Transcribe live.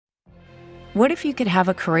What if you could have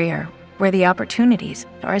a career where the opportunities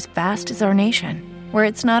are as vast as our nation, where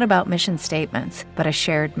it's not about mission statements, but a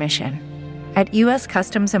shared mission? At U.S.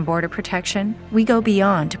 Customs and Border Protection, we go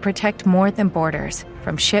beyond to protect more than borders.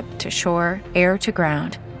 From ship to shore, air to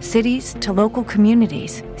ground, cities to local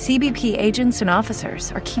communities, CBP agents and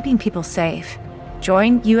officers are keeping people safe.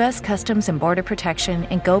 Join U.S. Customs and Border Protection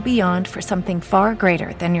and go beyond for something far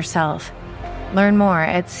greater than yourself. Learn more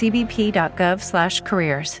at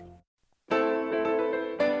cbp.gov/careers.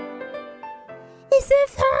 It's a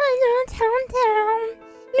final countdown.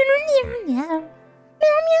 Meow, meow, meow.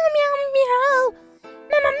 Meow, meow, meow, meow.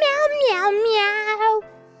 Meow, meow, meow, meow.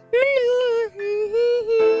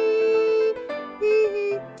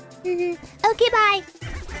 Okay, bye.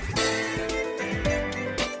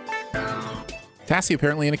 Tassie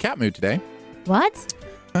apparently in a cat mood today. What?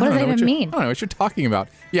 What does that even mean? I don't know what you're talking about.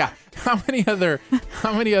 Yeah. How many other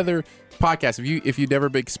podcasts if you'd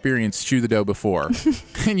never experienced Chew the Dough before,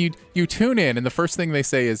 and you tune in and the first thing they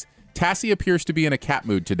say is Tassie appears to be in a cat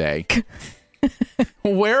mood today.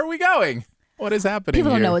 Where are we going? What is happening?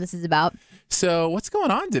 People don't here? know what this is about. So what's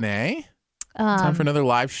going on, Danae? Time for another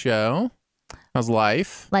live show. How's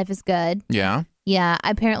life? Life is good. Yeah. Yeah,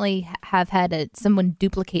 I apparently have had someone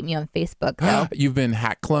duplicate me on Facebook, though. You've been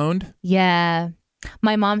hack cloned? Yeah.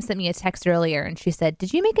 My mom sent me a text earlier, and she said,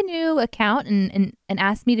 did you make a new account and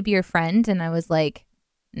ask me to be your friend? And I was like,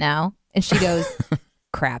 no. And she goes,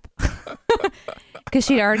 crap. Because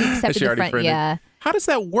she'd already accepted the friend. Yeah. How does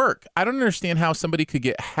that work? I don't understand how somebody could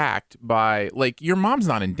get hacked by, like, your mom's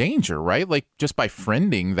not in danger, right? Like, just by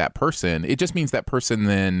friending that person. It just means that person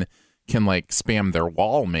then can, like, spam their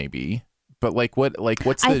wall, maybe. But what's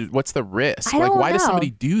the risk? Like, why does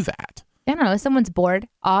somebody do that? I don't know. Someone's bored.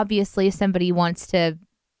 Obviously, somebody wants to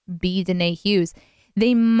be Danae Hughes.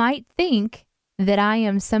 They might think that I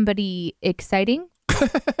am somebody exciting.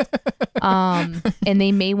 And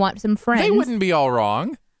they may want some friends. They wouldn't be all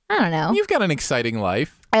wrong. I don't know. You've got an exciting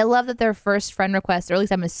life. I love that their first friend request, or at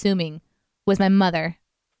least I'm assuming, was my mother.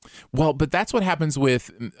 Well, but that's what happens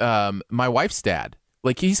with my wife's dad.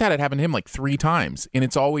 Like, he's had it happen to him like 3 times, and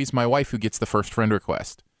it's always my wife who gets the first friend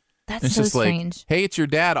request. That's it's so just strange. Like, hey, it's your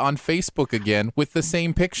dad on Facebook again with the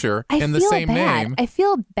same picture and the same name. I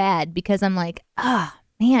feel bad because I'm like,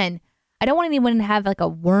 man, I don't want anyone to have like a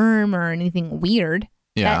worm or anything weird.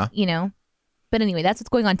 Yeah. That, But anyway, that's what's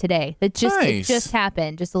going on today. It just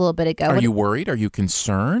happened just a little bit ago. Are you worried? Are you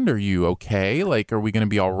concerned? Are you okay? Like, are we going to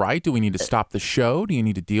be all right? Do we need to stop the show? Do you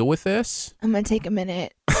need to deal with this? I'm going to take a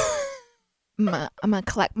minute. I'm going to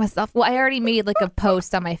collect myself. Well, I already made like a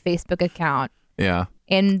post on my Facebook account. Yeah.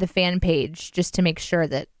 And the fan page just to make sure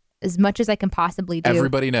that as much as I can possibly do.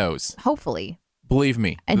 Everybody knows. Hopefully. Believe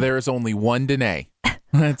me, there is only one Danae.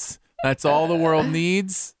 That's all the world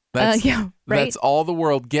needs. That's That's all the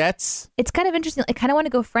world gets. It's kind of interesting. I kind of want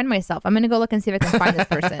to go friend myself. I'm going to go look and see if I can find this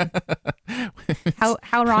person.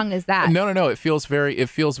 How wrong is that? No. It feels very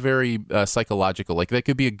psychological. Like, that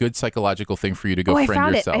could be a good psychological thing for you to go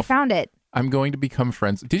friend yourself. I found it. I'm going to become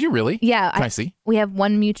friends. Did you really? Yeah. Can I see? We have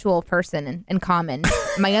one mutual person in common.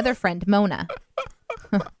 My other friend, Mona.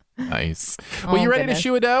 Nice. Well, you ready to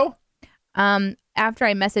chew a dough? After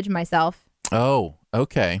I message myself. Oh,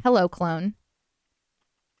 okay. Hello, clone.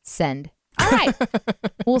 Send. All right.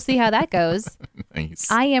 We'll see how that goes. Nice.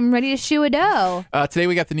 I am ready to chew a dough. Today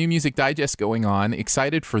we got the new music digest going on.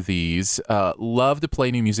 Excited for these. Love to play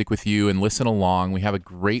new music with you and listen along. We have a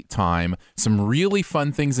great time. Some really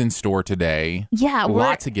fun things in store today. Yeah. A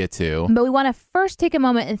lot to get to. But we want to first take a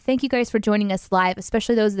moment and thank you guys for joining us live,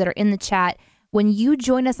 especially those that are in the chat. When you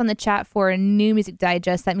join us on the chat for a new music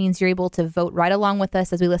digest, that means you're able to vote right along with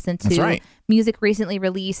us as we listen to music recently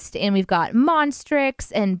released. And we've got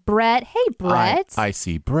Monstrix and Brett. Hey, Brett. I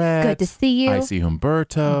see Brett. Good to see you. I see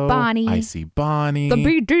Humberto. Bonnie. I see Bonnie. The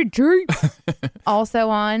BDG. Also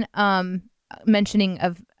on, mentioning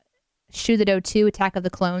of Chew the Dough 2, Attack of the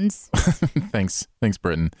Clones. Thanks,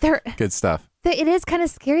 Britton. Good stuff. It is kind of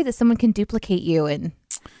scary that someone can duplicate you and...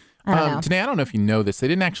 I don't know. Danae, I don't know if you know this. They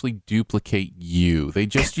didn't actually duplicate you. They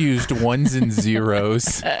just used ones and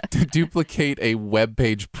zeros to duplicate a web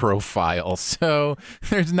page profile. So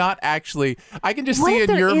there's not actually. I can just see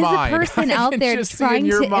in your mind. What if there is a person out there trying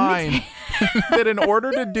to imitate? That in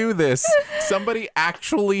order to do this, somebody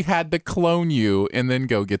actually had to clone you and then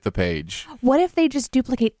go get the page. What if they just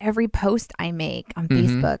duplicate every post I make on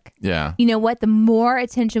Facebook? Yeah. You know what? The more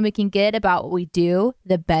attention we can get about what we do,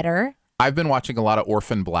 the better. I've been watching a lot of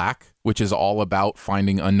Orphan Black. which is all about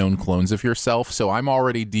finding unknown clones of yourself. So I'm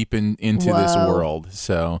already deep into this world.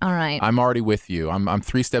 So all right. I'm already with you. I'm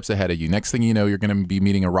 3 steps ahead of you. Next thing you know, you're going to be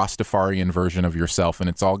meeting a Rastafarian version of yourself, and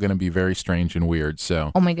it's all going to be very strange and weird.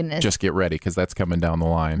 So oh my goodness, just get ready because that's coming down the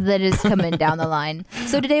line. That is coming down the line.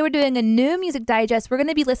 So today we're doing a new music digest. We're going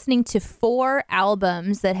to be listening to 4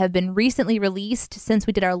 albums that have been recently released since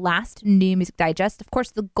we did our last new music digest. Of course,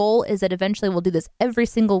 the goal is that eventually we'll do this every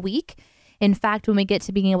single week. In fact, when we get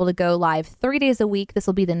to being able to go live 3 days a week, this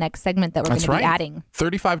will be the next segment that we're going to be adding.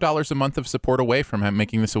 $35 a month of support away from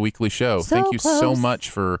making this a weekly show. Thank you so much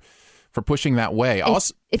for pushing that way.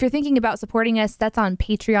 If you're thinking about supporting us, that's on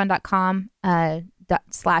patreon.com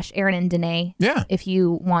 /Aaron and Danae. Yeah. If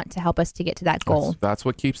you want to help us to get to that goal. That's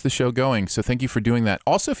what keeps the show going. So thank you for doing that.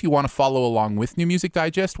 Also, if you want to follow along with New Music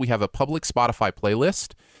Digest, we have a public Spotify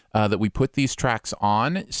playlist that we put these tracks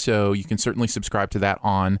on. So you can certainly subscribe to that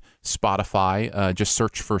on Spotify. Just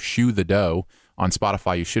search for Shoe the Dough on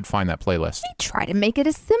Spotify. You should find that playlist. We try to make it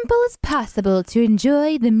as simple as possible to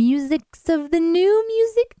enjoy the musics of the New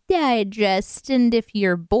Music Digest. And if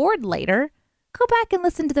you're bored later, go back and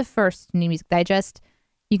listen to the first New Music Digest.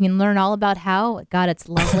 You can learn all about how it got its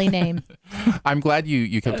lovely name. I'm glad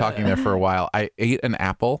you kept talking there for a while. I ate an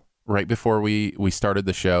apple right before we started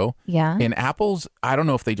the show. Yeah. And apples, I don't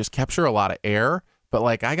know if they just capture a lot of air, but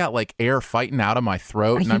like I got like air fighting out of my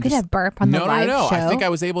throat. Are you going to burp on the live show? I think I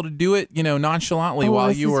was able to do it, nonchalantly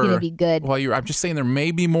while you were. This is going to be good. I'm just saying there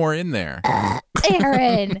may be more in there.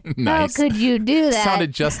 Aaron, nice. How could you do that? It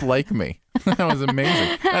sounded just like me. That was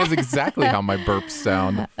amazing. That is exactly how my burps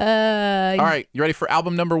sound. All right, you ready for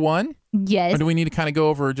album number 1? Yes. Or do we need to kind of go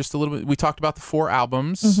over just a little bit? We talked about the 4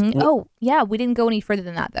 albums. Mm-hmm. Yeah. We didn't go any further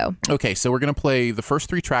than that, though. Okay, so we're going to play the first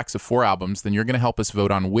 3 tracks of 4 albums. Then you're going to help us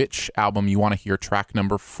vote on which album you want to hear track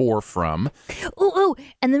number 4 from. Ooh.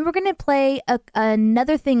 And then we're going to play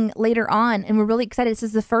another thing later on. And we're really excited. This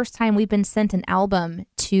is the first time we've been sent an album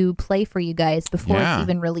to play for you guys before it's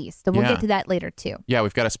even released. So we'll get to that later, too. Yeah,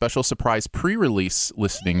 we've got a special surprise pre-release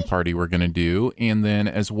listening party we're going to do. And then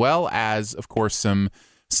as well as, of course, some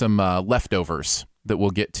leftovers that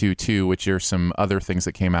we'll get to too, which are some other things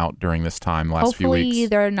that came out during this time last few weeks. Hopefully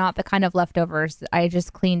they're not the kind of leftovers I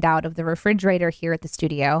just cleaned out of the refrigerator here at the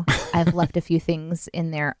studio. I've left a few things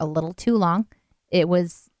in there a little too long. It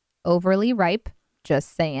was overly ripe,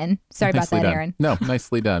 just saying. Sorry about that, Aaron. No,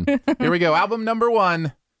 nicely done. Here we go. Album number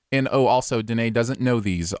 1. And also, Danae doesn't know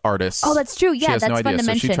these artists. Oh, that's true. Yeah, that's no fun to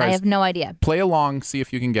mention. I have no idea. Play along, see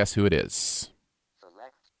if you can guess who it is.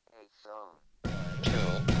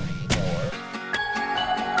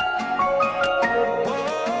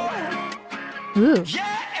 Ooh. Yeah,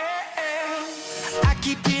 I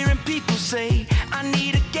keep hearing people say I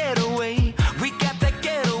need a getaway. We got that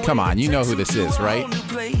getaway. Come on, you know who this is, right?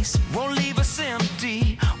 Won't leave us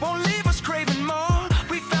empty. Won't leave us craving more.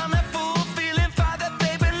 We found that full feeling fire that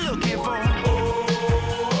they've been looking for.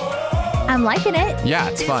 I'm liking it. Yeah,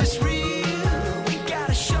 it's fun.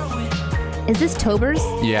 Is this Tober's?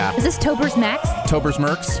 Yeah. Is this Tober's Max? Tober's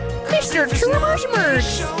Mercs? Mr. Tober's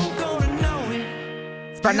Mercs.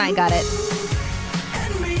 Spartan 9 got it.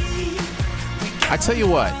 I tell you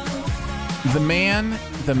what, the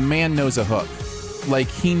man knows a hook. Like,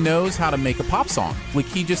 he knows how to make a pop song. Like,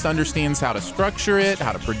 he just understands how to structure it,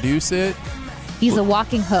 how to produce it. He's a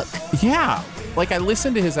walking hook. Yeah. Like, I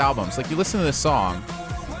listen to his albums. Like, you listen to this song,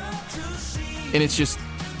 and it's just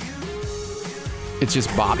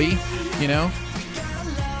Bobby, A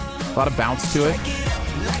lot of bounce to it.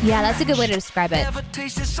 Yeah, that's a good way to describe it.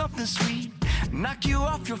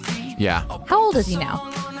 Yeah. How old is he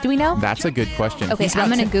now? Do we know? That's a good question. Okay, I'm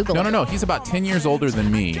going to Google it. No. He's about 10 years older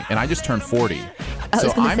than me, and I just turned 40. I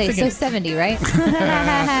was going to say, thinking, so 70, right?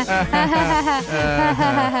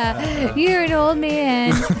 You're an old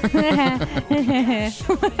man.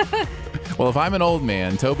 Well, if I'm an old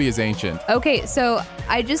man, Toby is ancient. Okay, so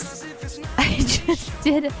I just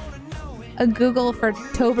did a Google for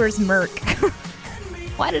Tober's Merc.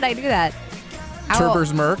 Why did I do that?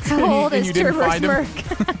 Tober's Merc? How old is Tober's Merc?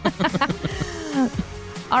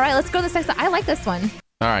 All right, let's go to the next song. I like this one.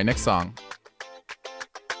 All right, next song.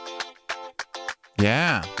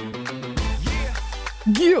 Yeah.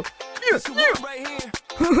 Yeah.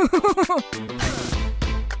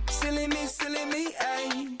 Silly me,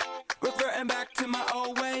 ayy. Reverting back to my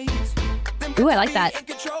old ways. Ooh, I like that.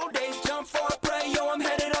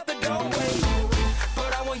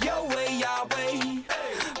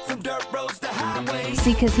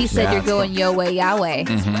 See, because he said you're going yo way, Yahweh.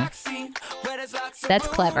 Mm-hmm. That's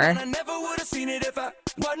clever.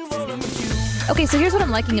 Okay, so here's what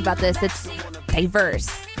I'm liking about this. It's diverse.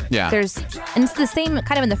 Yeah. And it's the same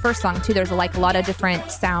kind of in the first song too. There's like a lot of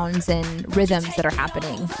different sounds and rhythms that are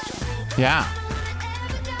happening. Yeah.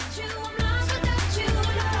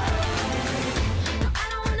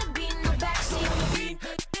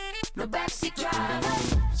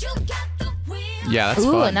 Yeah, that's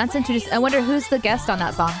fun. And that's introduced. I wonder who's the guest on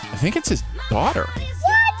that song. I think it's his daughter. What?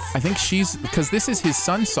 I think because this is his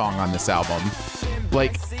son's song on this album.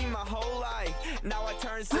 Like,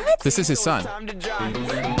 what? This is his son.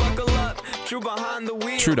 True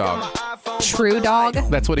Dog. True Dog?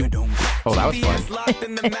 That's what he... Oh, that was fun.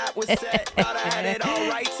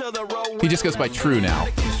 He just goes by True now.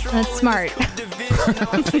 That's smart.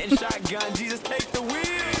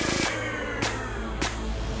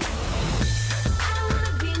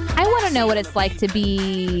 I want to know what it's like to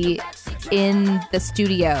be in the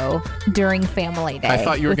studio during Family Day. I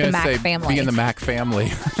thought you were going to say family. be in the Mac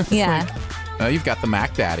family. Yeah. Like, you've got the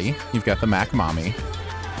Mac Daddy, you've got the Mac Mommy,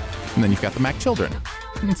 and then you've got the Mac Children.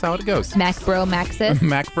 That's how it goes. Mac Bro, Mac Sis.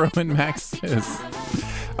 Mac Bro and Mac Sis.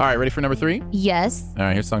 All right, ready for number 3? Yes. All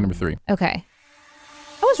right, here's song number 3. Okay.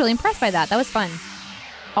 I was really impressed by that. That was fun.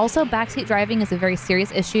 Also, backseat driving is a very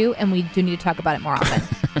serious issue, and we do need to talk about it more often.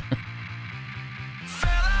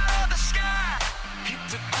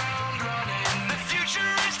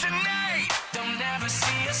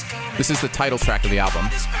 This is the title track of the album.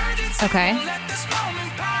 Okay.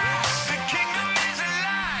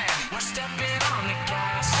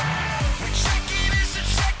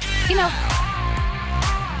 You know,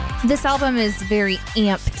 this album is very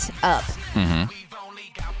amped up. Mm-hmm.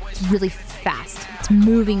 It's really fast. It's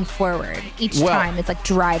moving forward. Each time it's like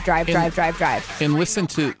drive. And listen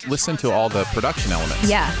to all the production elements.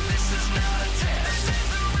 Yeah.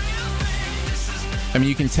 I mean,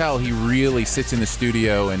 you can tell he really sits in the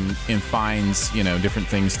studio and finds, different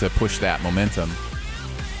things to push that momentum.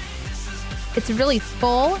 It's really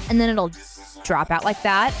full, and then it'll drop out like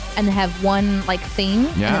that, and then have one like thing,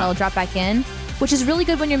 and then it'll drop back in, which is really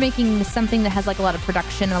good when you're making something that has like a lot of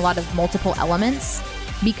production and a lot of multiple elements,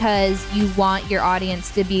 because you want your audience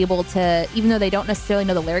to be able to, even though they don't necessarily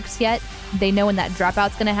know the lyrics yet, they know when that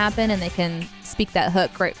dropout's going to happen, and they can speak that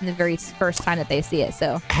hook right from the very first time that they see it.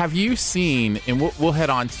 So, have you seen? And we'll head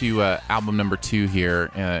on to album number 2 here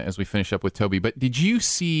as we finish up with Toby. But did you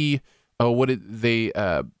see? What did they?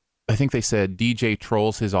 I think they said DJ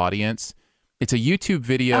trolls his audience. It's a YouTube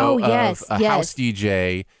video of a house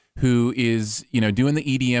DJ who is, doing the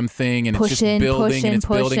EDM thing, and it's just building and it's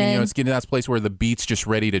building, and it's getting to that place where the beat's just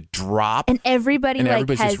ready to drop, and everybody's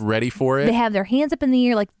just ready for it. They have their hands up in the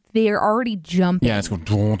air, like they're already jumping. Yeah, it's going.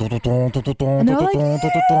 And they're like,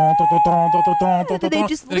 they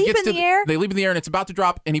just leap in the air. They leap in the air, and it's about to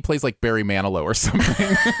drop, and he plays like Barry Manilow or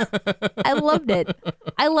something. I loved it.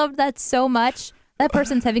 I loved that so much. That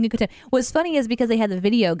person's having a good time. What's funny is because they had the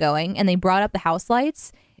video going, and they brought up the house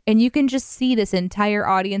lights. And you can just see this entire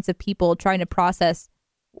audience of people trying to process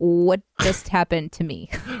what just happened to me.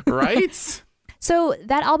 Right? So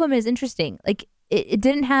that album is interesting. Like, it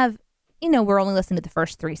didn't have, we're only listening to the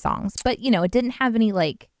first 3 songs, but, it didn't have any,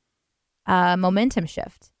 like, momentum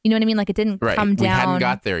shift. You know what I mean? Like, it didn't come down. We hadn't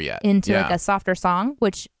got there yet. Into, like, a softer song,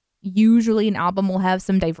 which usually an album will have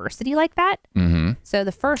some diversity like that. Mm-hmm. So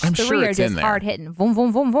the first 3 are just hard hitting. Boom,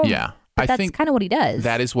 boom, boom, boom. Yeah. But that's kind of what he does.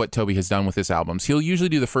 That is what Toby has done with his albums. He'll usually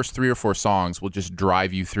do the first 3 or 4 songs, will just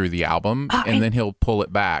drive you through the album, and then he'll pull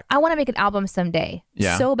it back. I want to make an album someday.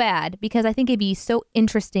 Yeah. So bad, because I think it'd be so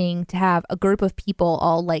interesting to have a group of people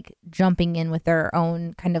all like jumping in with their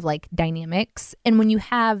own kind of like dynamics. And when you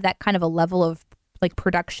have that kind of a level of like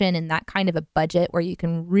production and that kind of a budget where you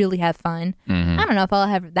can really have fun, I don't know if I'll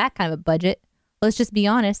have that kind of a budget. Let's just be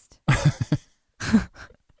honest.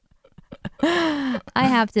 I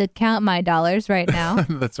have to count my dollars right now.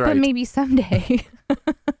 That's right. But maybe someday.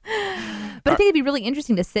 But I think it'd be really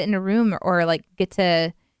interesting to sit in a room or like get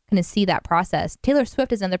to kind of see that process. Taylor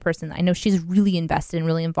Swift is another person. I know she's really invested and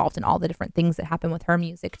really involved in all the different things that happen with her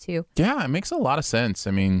music too. Yeah, it makes a lot of sense.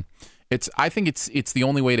 I mean, I think it's the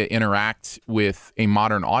only way to interact with a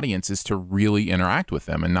modern audience is to really interact with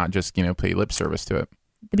them and not just, pay lip service to it.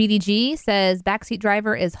 The BDG says Backseat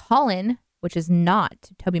Driver is Holland, which is not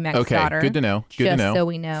Toby Mac's daughter. Okay, good to know. Good to know. So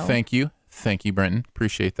we know. Thank you, Brenton.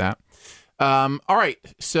 Appreciate that. All right,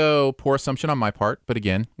 so poor assumption on my part, but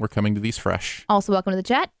again, we're coming to these fresh. Also, welcome to the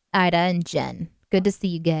chat, Ida and Jen. Good to see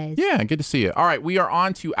you guys. Yeah, good to see you. All right, we are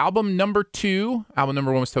on to album number 2. Album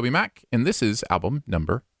number 1 was Toby Mac, and this is album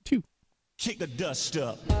number 2. Kick the dust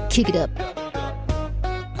up. Kick it up.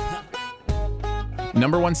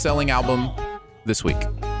 Number 1 selling album this week.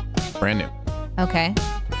 Brand new. Okay.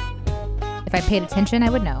 If I paid attention, I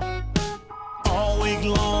would know. All week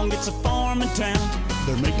long, it's a farming town.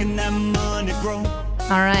 They're making that money grow.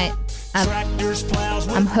 All right. Tractors, plows,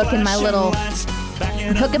 I'm hooking my little,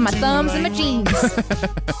 I'm hooking my thumbs in my jeans.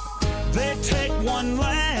 They take one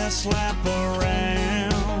last lap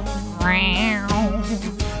around.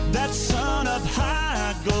 That sun up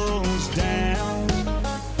high goes down.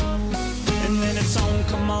 And then it's on,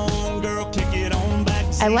 come on, girl, kick it on back.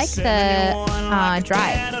 I like the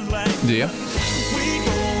drive. Do you? We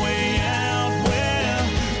go way out where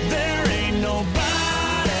there ain't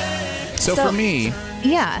nobody. So for me,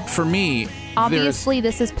 Yeah. Obviously,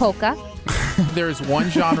 this is polka. there's one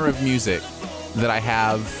genre of music that I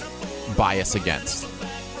have bias against,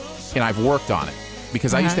 and I've worked on it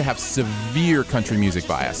because I used to have severe country music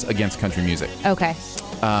bias against country music. Okay.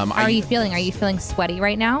 How are you feeling? Are you feeling sweaty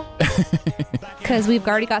right now? Because we've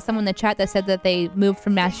already got someone in the chat that said that they moved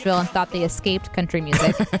from Nashville and thought they escaped country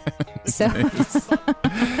music. So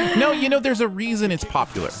No, there's a reason it's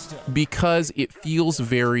popular, because it feels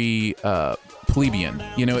very plebeian.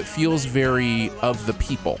 It feels very of the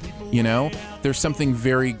people. There's something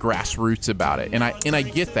very grassroots about it, and I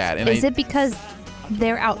get that. And is it because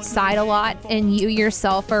they're outside a lot and you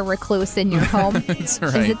yourself are recluse in your home? That's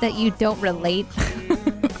right. Is it that you don't relate?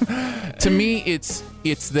 To me, it's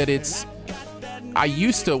that it's.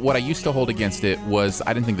 What I used to hold against it was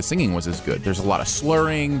I didn't think the singing was as good. There's a lot of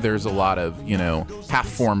slurring. There's a lot of,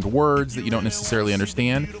 half-formed words that you don't necessarily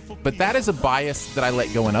understand. But that is a bias that I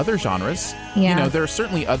let go in other genres. Yeah. There are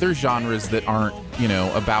certainly other genres that aren't,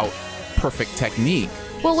 about perfect technique.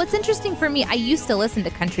 Well, what's interesting for me, I used to listen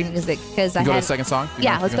to country music because I Go had... to the second song?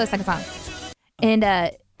 Yeah, let's go to the second song.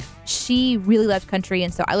 And she really loved country,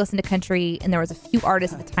 and so I listened to country, and there was a few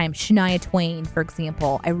artists at the time, Shania Twain, for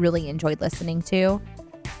example, I really enjoyed listening to.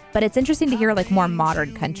 But it's interesting to hear, more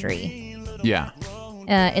modern country. Yeah.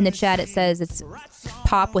 In the chat, it says it's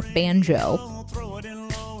pop with banjo.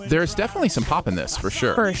 There's definitely some pop in this, for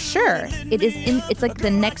sure. For sure. It's like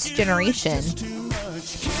the next generation.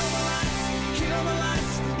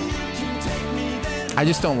 I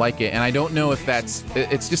just don't like it, and I don't know if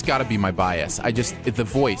it's just got to be my bias. The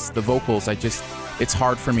voice, the vocals, it's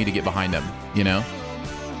hard for me to get behind them,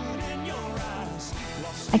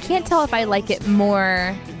 I can't tell if I like it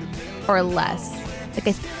more or less.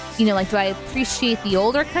 Do I appreciate the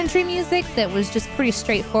older country music that was just pretty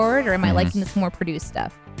straightforward, or am I liking this more produced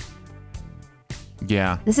stuff?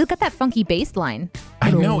 Yeah. This has got that funky bass line.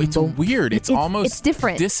 I know, it's weird. It's almost it's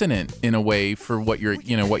different, dissonant in a way for what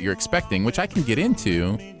you're expecting, which I can get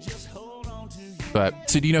into. But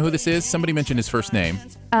so do you know who this is? Somebody mentioned his first name.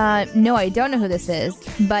 No, I don't know who this is.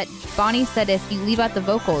 But Bonnie said if you leave out the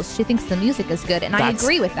vocals, she thinks the music is good, and I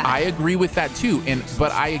agree with that. I agree with that too.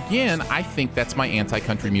 But I think that's my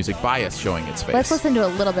anti-country music bias showing its face. Let's listen to a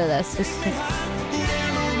little bit of this.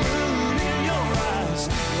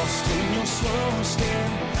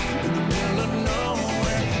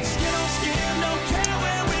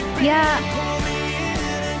 Yeah.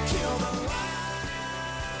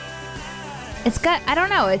 It's got, I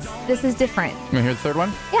don't know, this is different. You want to hear the third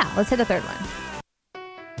one? Yeah, let's hear the third one.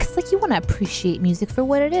 Because, you want to appreciate music for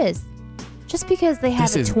what it is. Just because they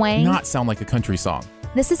have a twang. This does not sound like a country song.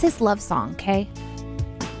 This is his love song, okay?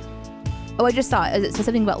 Oh, I just saw it. It says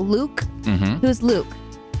something about Luke. Mm-hmm. Who's Luke?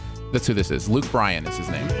 That's who this is. Luke Bryan is his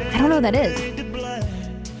name. I don't know who that is.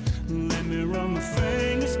 Let me run my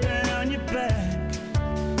fingers down your back.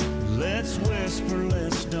 Let's whisper,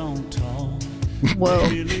 let's don't talk. Whoa.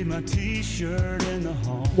 Leave my t-shirt in the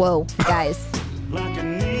hall. Whoa, guys.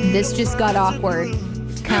 This just got awkward.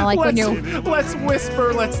 Kind of like when you're... Let's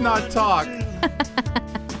whisper, let's not talk.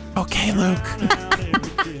 Okay, Luke.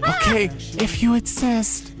 Okay, if you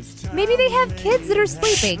insist. Maybe they have kids that are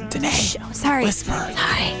sleeping. Danae, Shh, oh, sorry. whisper.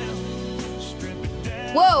 Sorry.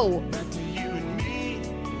 Whoa.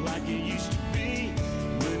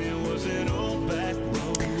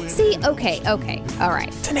 See, okay, all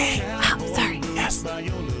right. Danae. Oh, sorry. Yes.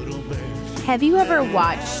 Have you ever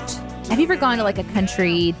gone to a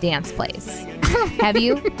country dance place? Have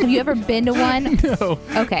you? Have you ever been to one? No.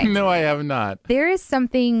 Okay. No, I have not. There is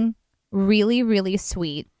something really, really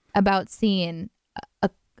sweet about seeing a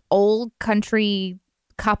old country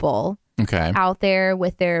couple out there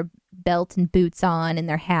with their belt and boots on and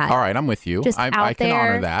their hat. All right, I'm with you. I can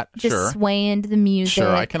honor that. Just swaying to the music.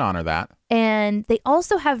 Sure, I can honor that. And they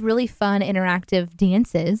also have really fun interactive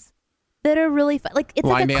dances that are really fun. It's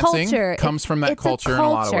Line like a dancing culture. comes from that culture in a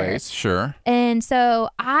lot of ways. Sure. And so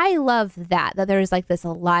I love that there's this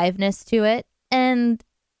aliveness to it. And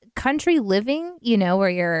country living, where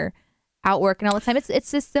you're out working all the time. It's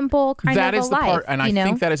this simple kind of a life. That is the part, and I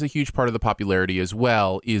think that is a huge part of the popularity as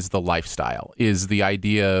well, is the lifestyle, is the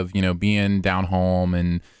idea of, being down home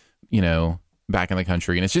and, back in the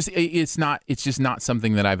country. And it's just not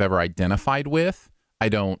something that I've ever identified with. I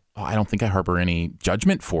don't think I harbor any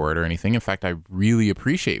judgment for it or anything. In fact, I really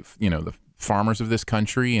appreciate, the farmers of this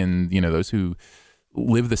country and, those who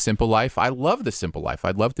live the simple life. I love the simple life.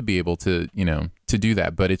 I'd love to be able to, to do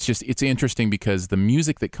that. But it's interesting because the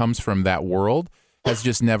music that comes from that world has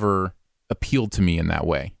just never appealed to me in that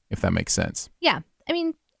way, if that makes sense. Yeah. I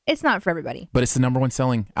mean, it's not for everybody. But it's the number one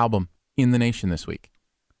selling album in the nation this week,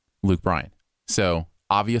 Luke Bryan. So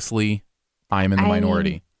obviously I'm in the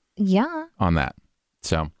minority on that.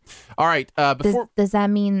 So, all right. Does that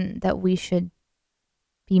mean that we should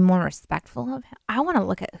be more respectful of him? I want to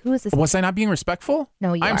look at who is this. Was I not being respectful?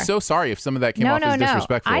 No, you I'm are. so sorry if some of that came off as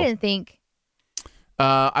disrespectful. I didn't think.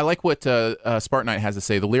 I like what Spartanite has to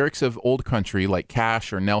say. The lyrics of old country, like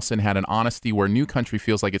Cash or Nelson, had an honesty where new country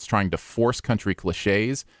feels like it's trying to force country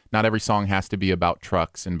cliches. Not every song has to be about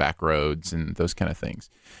trucks and back roads and those kind of things.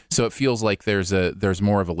 So it feels like there's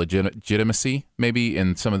more of a legitimacy maybe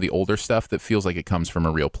in some of the older stuff that feels like it comes from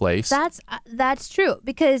a real place. That's true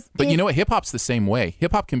because. But you know what? Hip hop's the same way.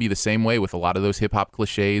 Hip hop can be the same way with a lot of those hip hop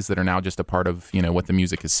cliches that are now just a part of what the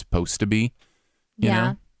music is supposed to be. You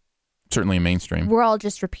know? Certainly mainstream. We're all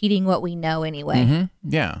just repeating what we know anyway.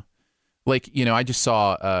 Mm-hmm. Yeah. Like, I just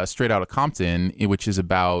saw Straight Outta Compton, which is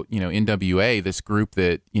about, NWA, this group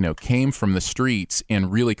that, came from the streets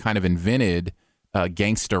and really kind of invented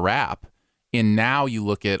gangsta rap. And now you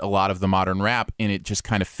look at a lot of the modern rap and it just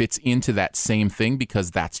kind of fits into that same thing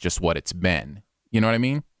because that's just what it's been. You know what I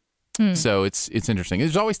mean? So it's interesting.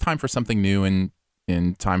 There's always time for something new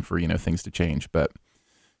and time for, things to change. But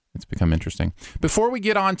it's become interesting. Before we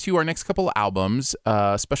get on to our next couple of albums,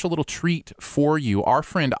 a special little treat for you. Our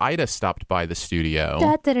friend Ida stopped by the studio.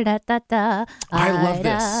 I love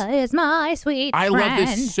this. Ida is my sweet friend. I love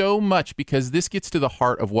this so much because this gets to the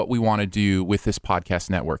heart of what we want to do with this podcast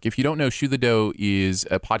network. If you don't know, Shoe the Dough is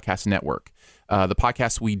a podcast network. The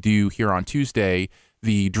podcast we do here on Tuesday,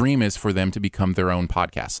 the dream is for them to become their own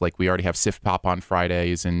podcast. Like we already have Sif Pop on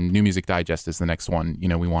Fridays and New Music Digest is the next one,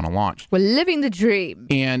 we want to launch. We're living the dream.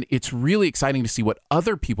 And it's really exciting to see what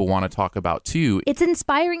other people want to talk about too. It's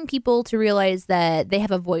inspiring people to realize that they have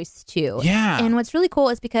a voice too. Yeah. And what's really cool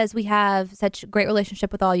is because we have such a great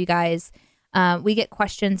relationship with all you guys, we get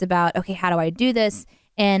questions about, okay, how do I do this?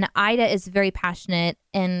 And Ida is very passionate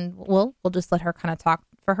and we'll just let her kind of talk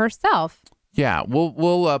for herself. Yeah,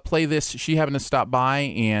 we'll play this. She happened to stop by,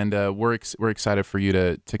 and we're excited for you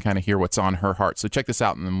to kind of hear what's on her heart. So check this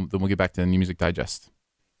out, and then we'll get back to the New Music Digest.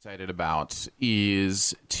 Excited about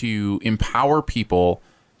is to empower people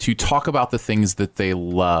to talk about the things that they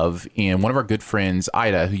love. And one of our good friends,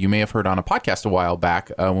 Ida, who you may have heard on a podcast a while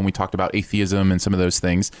back when we talked about atheism and some of those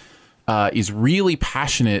things, is really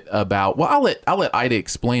passionate about. Well, I'll let Ida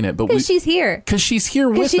explain it, but she's here. Because she's here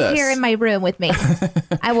with us. She's here in my room with me.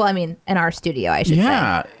 In our studio, I should say.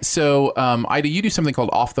 Yeah. So, Ida, you do something called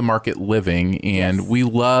Off the Market Living, and we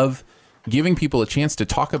love giving people a chance to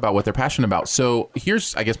talk about what they're passionate about. So,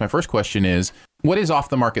 here's, I guess, my first question is, what is Off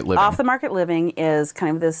the Market Living? Off the Market Living is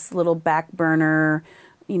kind of this little back burner,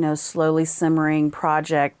 slowly simmering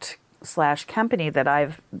project / company that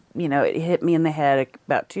it hit me in the head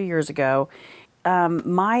about 2 years ago.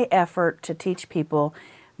 My effort to teach people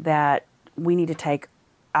that we need to take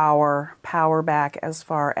our power back as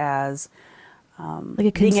far as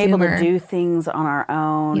being able to do things on our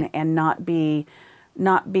own and not be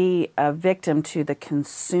a victim to the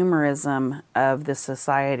consumerism of the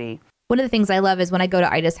society. One of the things I love is when I go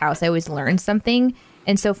to Ida's house, I always learn something.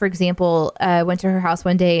 And so, for example, I went to her house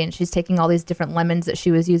one day and she's taking all these different lemons that she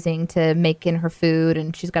was using to make in her food.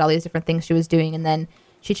 And she's got all these different things she was doing. And then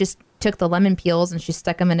she just took the lemon peels and she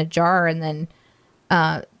stuck them in a jar and then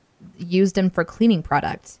used them for cleaning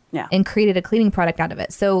products and created a cleaning product out of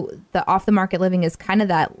it. So the Off the Market Living is kind of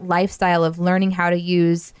that lifestyle of learning how to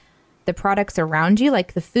use the products around you,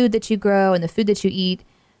 like the food that you grow and the food that you eat,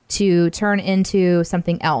 to turn into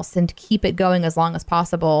something else and to keep it going as long as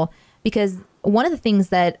possible. Because one of the things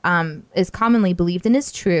that is commonly believed and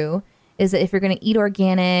is true is that if you're going to eat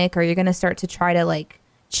organic or you're going to start to try to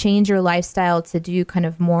change your lifestyle to do kind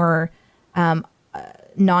of more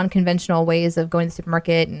non-conventional ways of going to the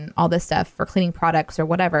supermarket and all this stuff for cleaning products or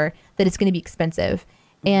whatever, that it's going to be expensive.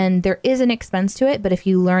 And there is an expense to it, but if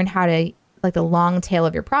you learn how to like the long tail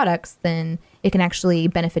of your products, then it can actually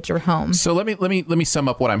benefit your home. So let me sum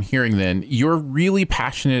up what I'm hearing then. You're really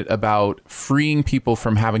passionate about freeing people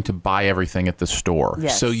from having to buy everything at the store.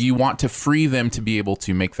 Yes. So you want to free them to be able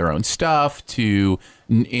to make their own stuff,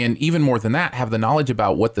 and even more than that, have the knowledge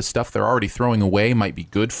about what the stuff they're already throwing away might be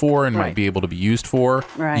good for and might be able to be used for.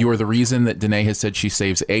 Right. You are the reason that Danae has said she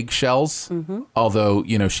saves eggshells, although,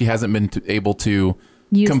 she hasn't been able to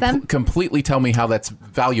Use them? completely tell me how that's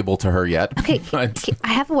valuable to her yet. Okay, But- I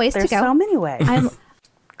have a ways There's to go. so many ways. I'm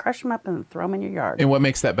Crush them up and throw them in your yard. and what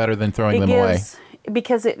makes that better than throwing them away?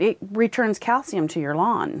 Because it returns calcium to your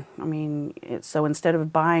lawn. I mean, so instead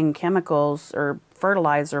of buying chemicals or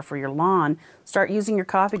fertilizer for your lawn, start using your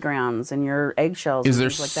coffee grounds and your eggshells Is and there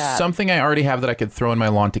things like that. something I already have that I could throw in my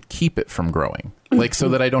lawn to keep it from growing? Like so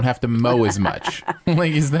that I don't have to mow as much?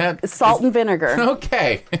 Like, is that... Salt and vinegar.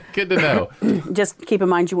 Okay, good to know. Just keep in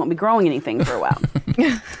mind you won't be growing anything for a while.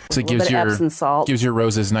 So it little gives bit of Epsom salt. gives your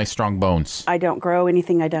roses nice strong bones. I don't grow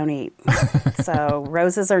anything I don't eat. So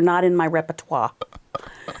roses are not in my repertoire.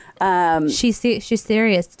 she's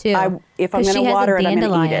serious too. If I'm 'Cause going she to has a water it, I'm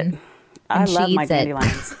going to eat dandelion, it. I and love she my eats it.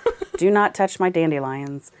 dandelions. Do not touch my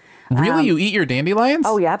dandelions. Really, you eat your dandelions?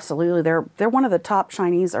 Oh yeah, absolutely. They're one of the top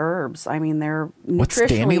Chinese herbs. I mean, they're What's nutritionally.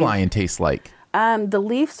 dandelion taste like? The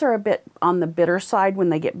leaves are a bit on the bitter side when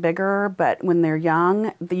they get bigger, but when they're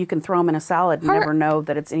young, you can throw them in a salad and never know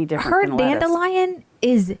that it's any different her than lettuce. dandelion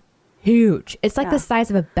is huge. It's like Yeah. the size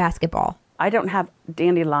of a basketball. I don't have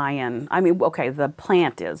dandelion. I mean, okay, the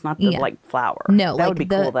plant is not the Yeah. like flower. No, that like would be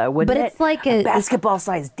the- cool though, wouldn't but it? it's like a-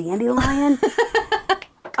 basketball-sized dandelion.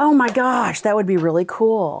 Oh my gosh, that would be really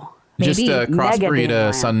cool. Just Maybe. crossbreed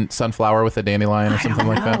a Dandelion. sunflower with a dandelion or something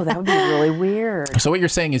like Oh, that. that would be really weird. So what you're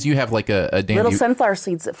saying is you have like a dandy. Little sunflower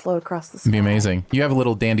seeds that float across the sky. Be amazing. You have a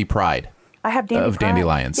little dandy pride. I have dandy Of pride.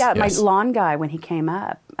 dandelions, Yeah, yes. my lawn guy when he came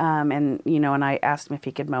up, and I asked him if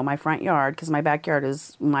he could mow my front yard because my backyard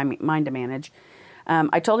is mine to manage.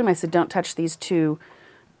 I told him, I said, don't touch these two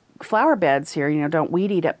flower beds here. Don't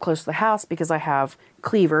weed eat up close to the house because I have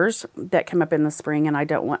cleavers that come up in the spring, and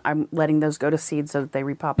I'm letting those go to seed so that they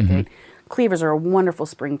repopulate. Cleavers are a wonderful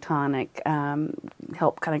spring tonic.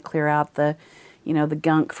 Help kind of clear out the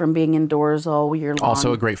gunk from being indoors all year long.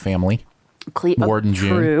 Also a great family. Ward and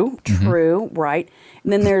June. True, right.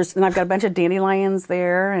 And then I've got a bunch of dandelions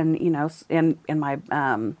there, and and my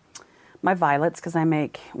my violets, because I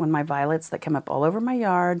make my violets that come up all over my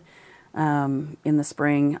yard in the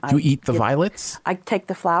spring. You eat the violets? I take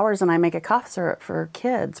the flowers and I make a cough syrup for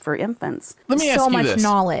kids, for infants. Let me So ask you much this.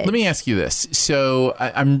 knowledge. Let me ask you this. So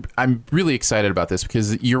I'm really excited about this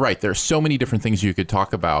because you're right. There are so many different things you could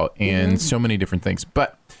talk about and so many different things.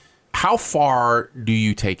 But how far do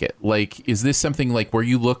you take it? Like, is this something like where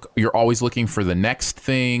you're always looking for the next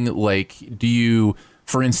thing? Like, do you,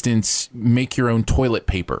 for instance, make your own toilet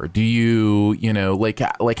paper? Do you,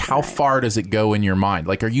 like how far does it go in your mind?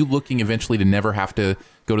 Like, are you looking eventually to never have to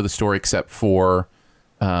go to the store except for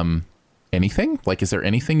anything? Like, is there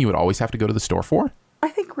anything you would always have to go to the store for? I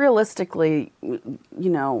think realistically,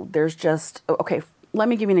 there's just, okay, let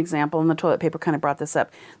me give you an example, and the toilet paper kind of brought this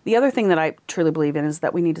up. The other thing that I truly believe in is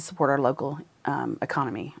that we need to support our local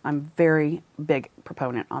economy. I'm very big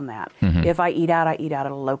proponent on that. If I eat out at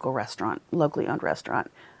a local restaurant, locally owned restaurant.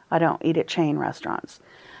 I don't eat at chain restaurants.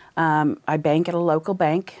 I bank at a local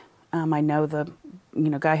bank. I know the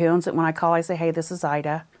guy who owns it. When I call, I say, hey, this is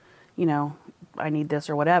Ida. I need this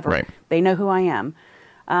or whatever. Right. They know who I am.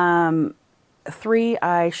 3,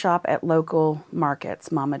 I shop at local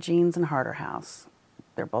markets, Mama Jean's and Harder House.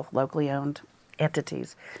 They're both locally owned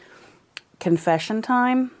entities. Confession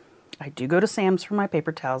time, I do go to Sam's for my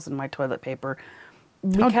paper towels and my toilet paper.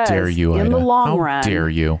 Because How dare you, in Ida? the long How run, dare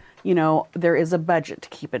you? There is a budget to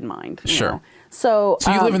keep in mind. Sure. So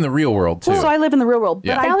you live in the real world too. So I live in the real world.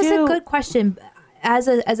 Yeah. But That I was do, a good question. As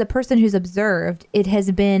a person who's observed, it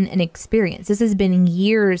has been an experience. This has been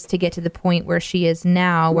years to get to the point where she is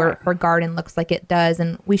now, where her garden looks like it does.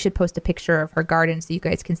 And we should post a picture of her garden so you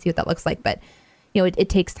guys can see what that looks like. But, it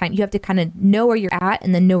takes time. You have to kind of know where you're at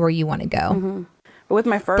and then know where you want to go. with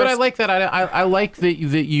my first. But I like that. I like that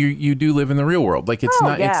you do live in the real world. Like it's Oh,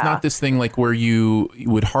 not yeah. it's not this thing like where you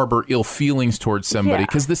would harbor ill feelings towards somebody. Yeah.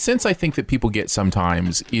 Because the sense I think that people get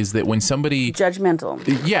sometimes is that when somebody Judgmental.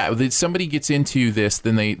 that somebody gets into this,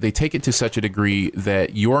 then they take it to such a degree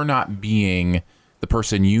that you're not being the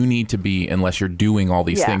person you need to be unless you're doing all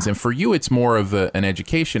these Yeah. things. And for you, it's more of an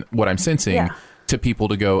education. What I'm sensing. Yeah. To people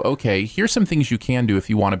to go, okay, here's some things you can do if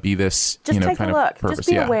you want to be this, Just take kind a look. of purpose. Just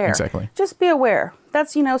be yeah, aware. exactly. Just be aware.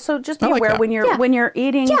 That's so just be I like aware that. when you're Yeah. when you're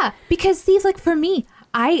eating. Yeah, because see, like for me,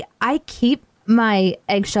 I keep my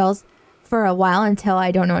eggshells for a while until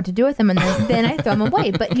I don't know what to do with them, and then I throw them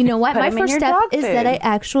away. But you know what? Put My them in first your step dog is that food. I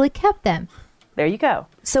actually kept them. There you go.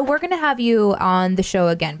 So we're going to have you on the show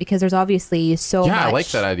again because there's obviously so much I like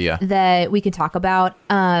that idea. that we can talk about.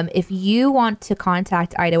 If you want to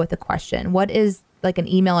contact Ida with a question, what is like an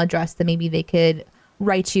email address that maybe they could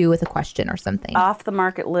write you with a question or something?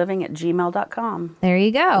 offthemarketliving@gmail.com. There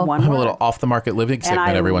you go. One I have a word. little off the market living And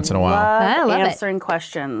segment every once in a while. I love it. answering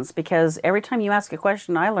questions because every time you ask a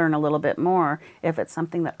question, I learn a little bit more if it's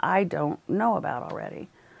something that I don't know about already.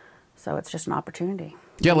 So it's just an opportunity.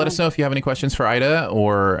 Yeah, let us know if you have any questions for Ida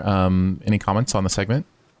or any comments on the segment.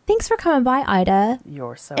 Thanks for coming by, Ida.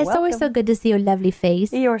 You're so It's welcome. always so good to see your lovely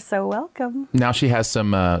face. You're so welcome. Now she has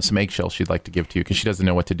some eggshells she'd like to give to you because she doesn't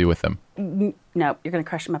know what to do with them. No, you're going to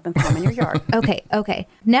crush them up and throw them in your yard. Okay.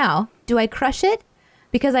 Now, do I crush it?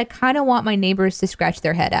 Because I kind of want my neighbors to scratch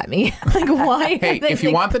their head at me. Like, why? Hey, if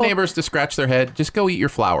you want the neighbors to scratch their head, just go eat your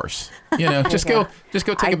flowers. You know, just go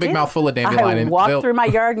take a big mouthful of dandelion. I and walk they'll- through my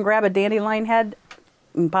yard and grab a dandelion head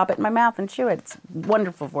and pop it in my mouth and chew it. It's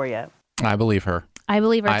wonderful for you. I believe her. I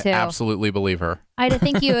believe her I too. absolutely believe her. Ida,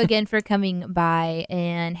 thank you again for coming by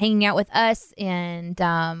and hanging out with us. And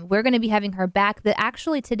we're going to be having her back.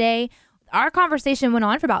 Actually, today, our conversation went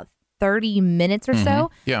on for about 30 minutes or so.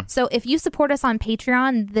 Yeah. So if you support us on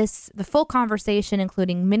Patreon, the full conversation,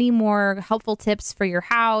 including many more helpful tips for your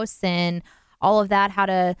house and all of that, how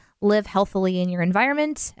to live healthily in your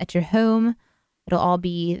environment, at your home, it'll all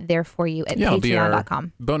be there for you at It'll be our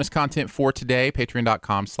patreon.com. bonus content for today,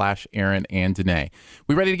 patreon.com/Aaron and Danae.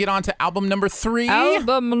 We ready to get on to album number 3?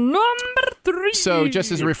 Album number 3. So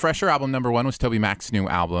just as a refresher, album number 1 was Toby Mac's new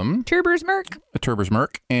album, Turber's Merc. Turber's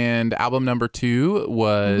Merc. And album number 2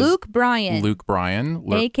 was Luke Bryan.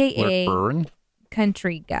 AKA Lurk Burn.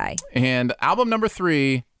 Country guy. And album number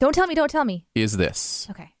 3 Don't tell me. is this.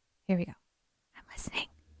 Okay, here we go. I'm listening.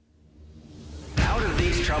 Out of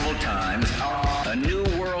these troubled times, a new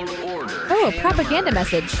world order. Oh, a can propaganda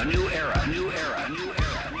emerge. message. A new era.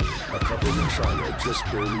 A couple in China just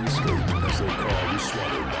barely escaped as their car was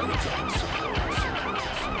swallowed by a giant cyclone.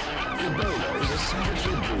 Ebola is a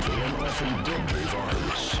savagely brutal and often deadly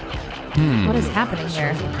virus. What is happening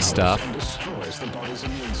here? Stuff. Destroys the body's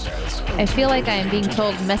immune cells. I feel like I am being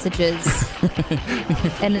told messages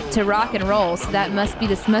and to rock and roll. So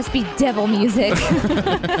this must be devil music.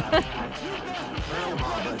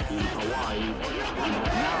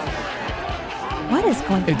 What is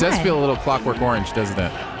going on? It does feel a little Clockwork Orange, doesn't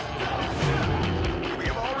it? We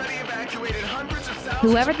have already evacuated hundreds of thousands.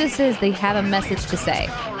 Whoever this is, they have a message to say.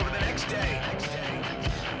 Over the next day.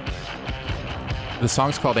 The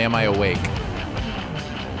song's called Am I Awake?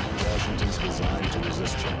 Washington's designed to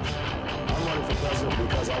resist change. I'm running for president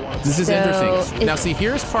because I want to. This is So, interesting. Now, it's- see,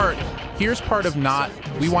 here's part of not,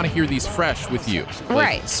 we want to hear these fresh with you.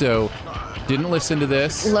 Right. So, didn't listen to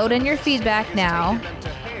this, Load in your feedback now.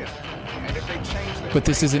 but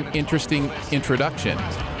this is an interesting introduction.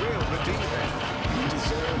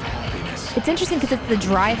 It's interesting because the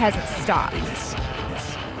drive hasn't stopped.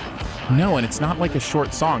 No, and it's not like a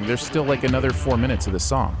short song. There's still like another 4 minutes of the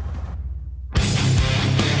song.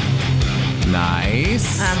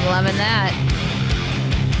 Nice. I'm loving that.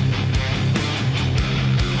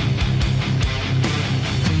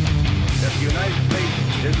 That the United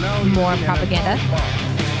States is now More using an propaganda. atomic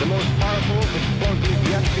bomb, the most powerful explosive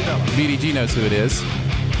yet developed. BDG knows who it is.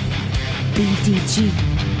 BDG.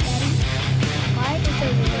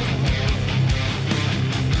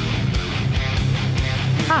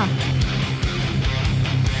 Huh.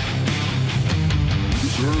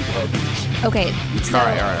 Okay. So, All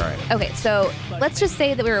right. Okay, so let's just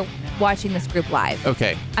say that we were watching this group live.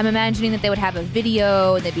 Okay. I'm imagining that they would have a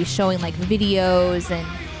video and they'd be showing like videos and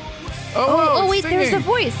oh wait, there's the singing.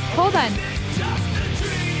 voice. Hold on.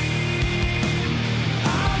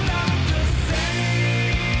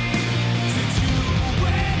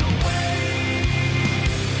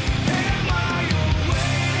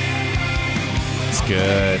 It's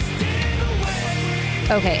good.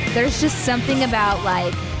 Okay, there's just something about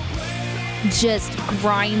like just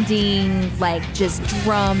grinding, like just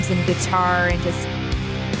drums and guitar and just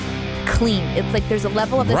clean. It's like there's a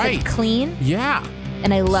level of this Right. that's clean Yeah.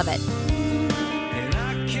 and I love it.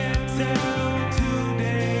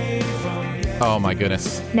 Oh my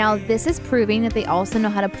goodness. Now this is proving that they also know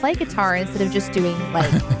how to play guitar instead of just doing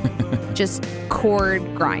like just chord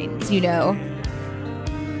grinds, you know?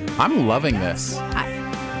 I'm loving this.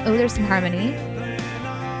 Oh, there's some harmony.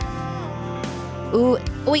 Ooh,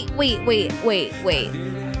 wait.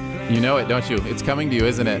 You know it, don't you? It's coming to you,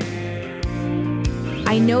 isn't it?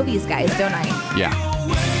 I know these guys, don't I? Yeah.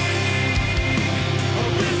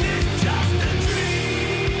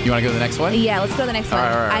 You want to go to the next one? Yeah, let's go to the next one.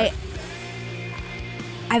 All right.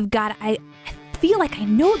 I feel like I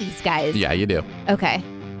know these guys. Yeah, you do. Okay.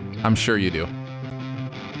 I'm sure you do.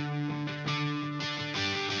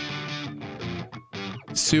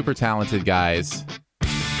 Super talented guys.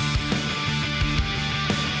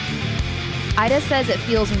 Ida says it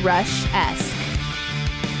feels Rush-esque.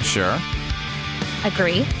 Sure.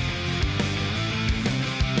 Agree.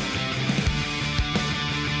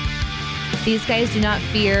 These guys do not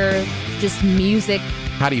fear just music.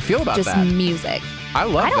 How do you feel about just that? Just music. I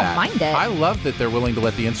love that. I don't mind it. I love that they're willing to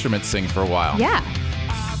let the instruments sing for a while. Yeah.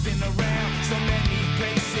 I've been around so many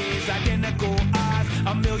places, identical eyes,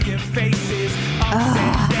 a million faces.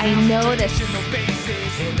 I know this.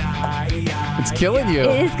 It's killing you.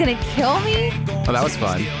 It is going to kill me? Oh, that was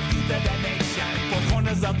fun.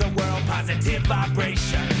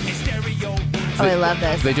 Oh, I love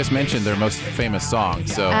this. They just mentioned their most famous song,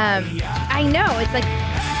 so. I know. It's like.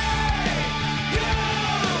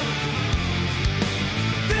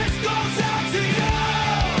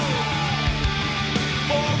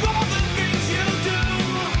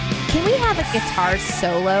 Can we have a guitar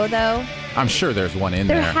solo, though? I'm sure there's one in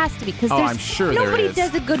there. There has to be, because I'm sure there nobody is.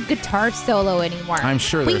 does a good guitar solo anymore. I'm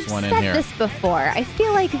sure there's one in here. We've said this before. I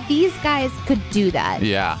feel like these guys could do that.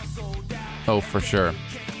 Yeah. Oh, for sure.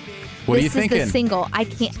 What are you thinking? This is the single. I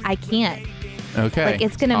can't. Okay. Like,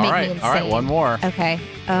 it's going to make me insane. All right, one more. Okay.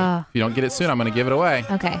 If you don't get it soon, I'm going to give it away.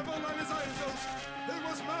 Okay.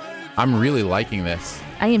 I'm really liking this.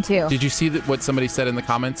 I am too. Did you see what somebody said in the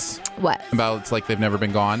comments? What? About it's like they've never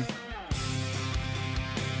been gone?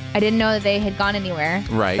 I didn't know that they had gone anywhere.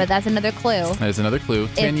 Right. But that's another clue. That is another clue.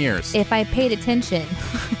 10 years. If I paid attention.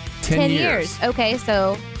 10 years. Okay,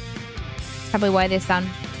 so that's probably why they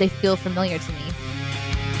feel familiar to me.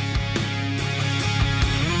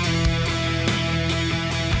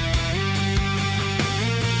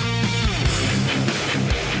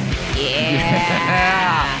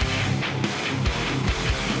 Yeah.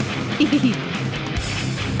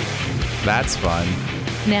 That's fun.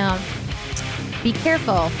 Now, be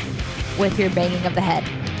careful with your banging of the head.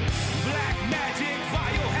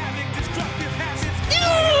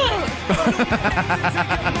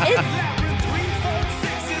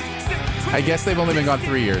 I guess they've only been gone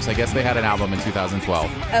 3 years. I guess they had an album in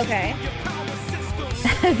 2012. Okay.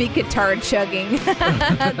 Be guitar chugging.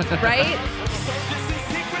 Right?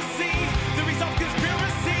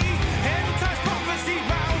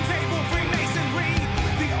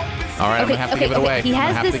 All right, I'm going to have to give it away. He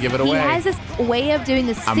has this way of doing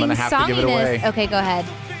this I'm gonna have to give it away. Okay, go ahead.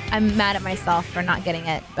 I'm mad at myself for not getting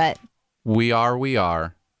it, but We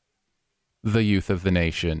are the youth of the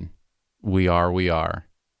nation. We are.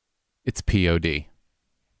 It's POD.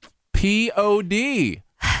 POD.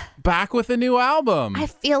 Back with a new album. I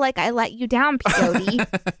feel like I let you down, POD.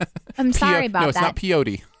 I'm sorry about that. No, it's not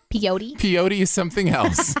POD. POD? POD is something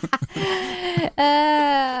else.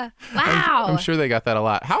 Wow. I'm sure they got that a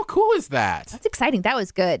lot. How cool is that? That's exciting. That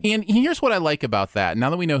was good. And here's what I like about that. Now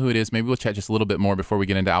that we know who it is, maybe we'll chat just a little bit more before we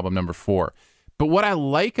get into album number 4. But what I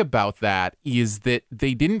like about that is that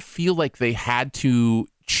they didn't feel like they had to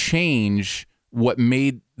change what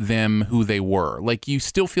made them who they were. Like, you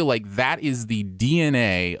still feel like that is the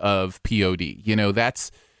DNA of POD. You know,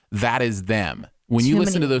 that is them. When you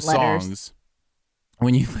listen to those songs,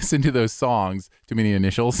 too many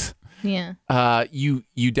initials. Yeah.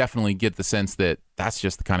 You definitely get the sense that that's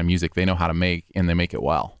just the kind of music they know how to make, and they make it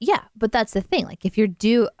well. Yeah, but that's the thing. Like, if you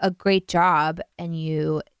do a great job and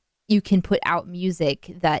you can put out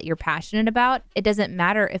music that you're passionate about, it doesn't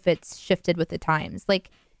matter if it's shifted with the times. Like,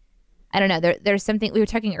 I don't know. There's something we were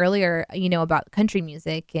talking earlier, about country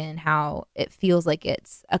music and how it feels like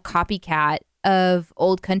it's a copycat of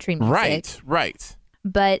old country music. Right.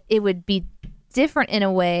 But it would be different in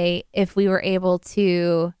a way if we were able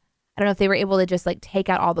to, I don't know, if they were able to just like take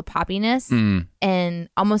out all the poppiness and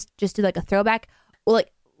almost just do like a throwback. Well,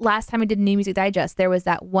 like last time I did New Music Digest, there was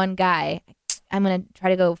that one guy. I'm going to try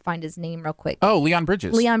to go find his name real quick. Oh, Leon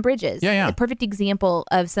Bridges. Yeah. A perfect example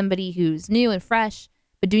of somebody who's new and fresh,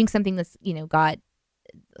 but doing something that's, got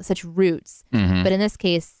such roots. Mm-hmm. But in this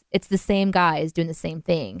case, it's the same guy is doing the same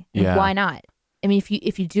thing. Yeah. Why not? I mean,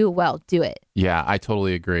 if you do it well, do it. Yeah, I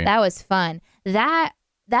totally agree. That was fun. That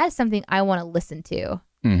is something I want to listen to.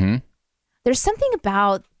 Mm-hmm. There's something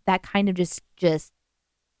about that kind of just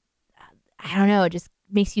I don't know, it just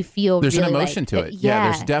makes you feel there's really an emotion to it.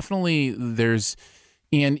 Yeah. There's definitely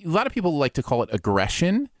and a lot of people like to call it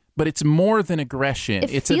aggression, but it's more than aggression.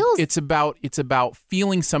 It's about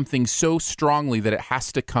feeling something so strongly that it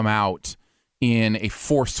has to come out in a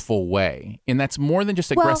forceful way. And that's more than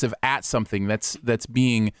just aggressive at something. That's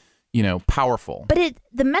being, powerful. But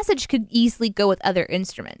the message could easily go with other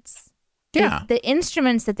instruments. Yeah. The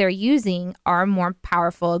instruments that they're using are more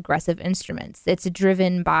powerful, aggressive instruments. It's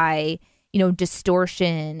driven by,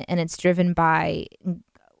 distortion, and it's driven by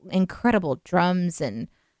incredible drums, and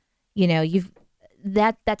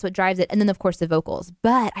that's what drives it. And then of course the vocals.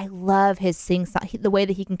 But I love his the way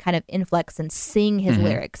that he can kind of inflex and sing his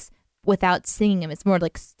lyrics without singing them. It's more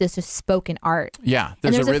like this is spoken art. Yeah,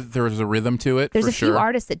 there's a rhythm to it. There's for a few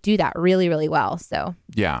artists that do that really, really well. So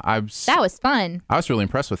yeah, that was fun. I was really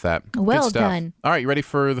impressed with that. Well Good stuff. done. All right, you ready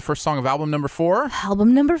for the first song of album number 4?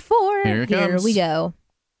 Album number 4. Here it comes. Here we go.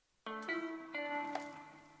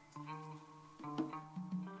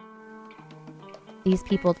 These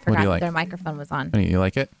people forgot that their microphone was on. You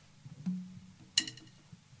like it?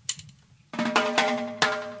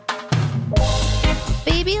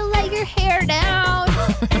 Baby, let your hair down.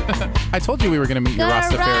 I told you we were going to meet your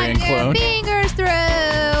Rastafarian clone. Fingers through.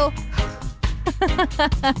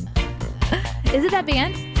 Is it that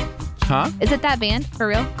band? Huh? Is it that band for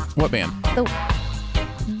real? What band?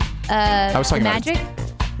 I was talking Magic.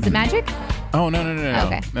 Is it Magic? Oh no.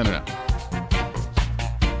 Okay. No.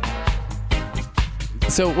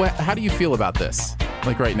 So how do you feel about this?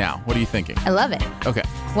 Like right now, what are you thinking? I love it. Okay.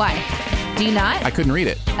 Why? Do you not? I couldn't read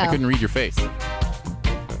it. I Oh. couldn't read your face.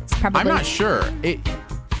 It's probably. I'm not sure.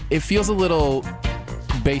 It feels a little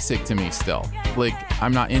basic to me still. Like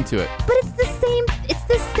I'm not into it. But it's the same. It's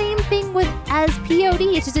the same thing as POD.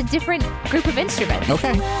 It's just a different group of instruments.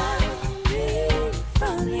 Okay.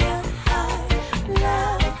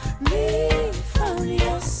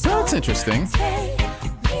 That's interesting.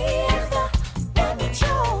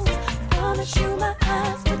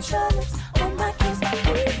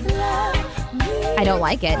 I don't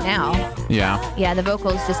like it now. Yeah. Yeah, the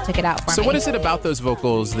vocals just took it out for me. So what is it about those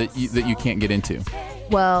vocals that you can't get into?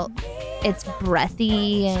 Well, it's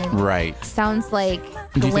breathy and Right. sounds like Do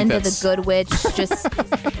you think Glinda the that's- Good Witch just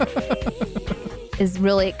is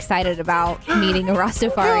really excited about meeting a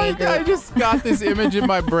Rastafari group. I just got this image in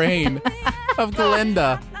my brain of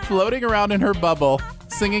Glinda floating around in her bubble,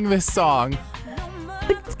 singing this song,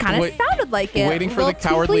 But it kind of sounded like it. waiting for the Little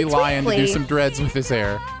Cowardly twinkly, Lion to do twinkly. some dreads with his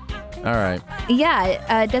hair. All right.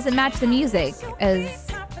 Yeah, it doesn't match the music, as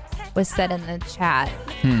was said in the chat.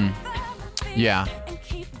 Yeah.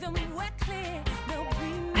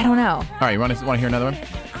 I don't know. All right. You want to hear another one?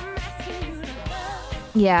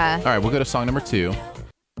 Yeah. All right. We'll go to song number 2.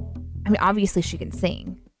 I mean, obviously she can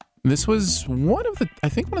sing. This was one of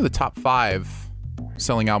the top 5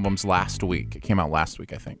 selling albums last week. It came out last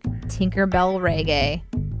week, I think. Tinkerbell Reggae.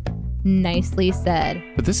 Nicely said.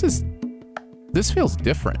 But this feels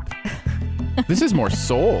different. This is more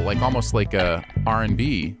soul, like almost like a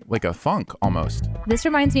R&B, like a funk almost. This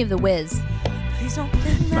reminds me of The Wiz.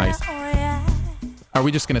 Nice. Are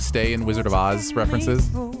we just going to stay in Wizard of Oz references?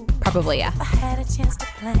 Probably, yeah. I had a chance to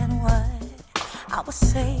plan what I would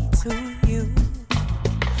say to you.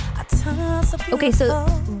 Okay, so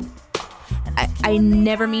I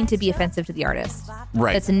never mean to be offensive to the artist.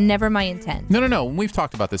 Right. That's never my intent. No. We've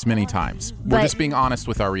talked about this many times. We're But- just being honest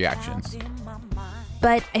with our reactions.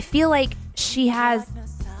 But I feel like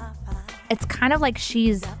it's kind of like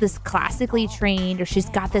she's this classically trained, or she's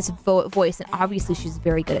got this voice, and obviously she's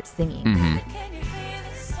very good at singing. Mm-hmm.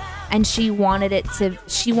 And she wanted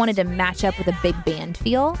to match up with a big band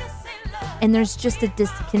feel. And there's just a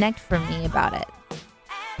disconnect for me about it.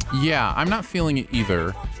 Yeah, I'm not feeling it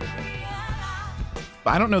either.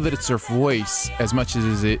 I don't know that it's her voice as much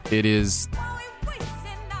as it is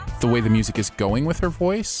the way the music is going with her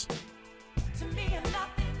voice.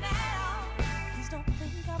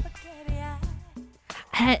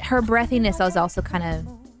 Her breathiness was also kind of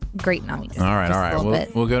grating on me. Just, All right. a little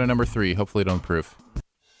bit. We'll go to number 3. Hopefully it'll improve.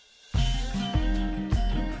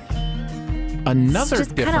 Another It's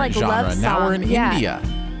just kinda different like a genre. love Now we're in song. Yeah. India.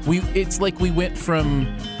 It's like we went from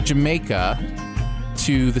Jamaica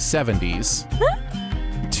to the 70s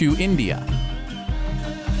to India.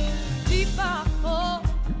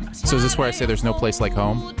 So is this where I say there's no place like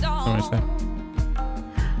home? Is that what I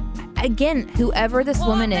say? Again, whoever this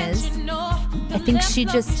woman is, I think she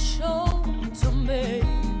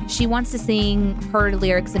wants to sing her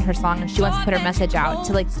lyrics in her song, and she wants to put her message out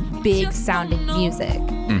to like big sounding music.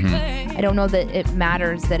 Mm-hmm. I don't know that it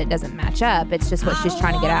matters that it doesn't match up. It's just what she's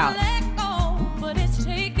trying to get out.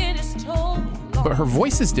 But her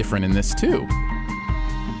voice is different in this too.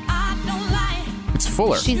 It's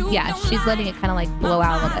fuller. She's letting it kind of like blow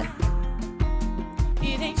out a little bit.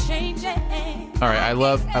 All right, I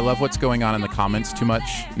love what's going on in the comments too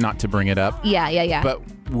much not to bring it up. Yeah. But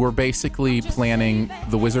we're basically planning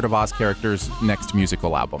the Wizard of Oz character's next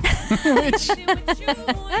musical album. Which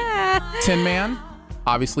Tin Man,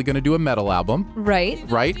 obviously going to do a metal album.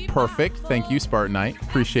 Right. Perfect. Thank you, Spartanite.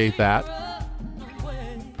 Appreciate that.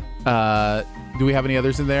 Do we have any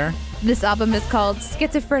others in there? This album is called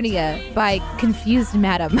Schizophrenia by Confused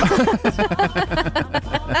Madam.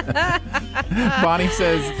 Bonnie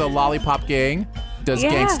says the Lollipop Gang does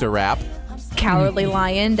gangsta rap. Cowardly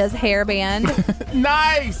Lion does hair band.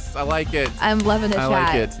 Nice! I like it. I'm loving the chat. I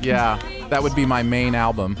like it. Yeah. That would be my main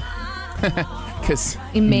album. Because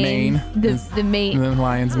the main. The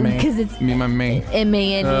Lion's main. Because it's my main.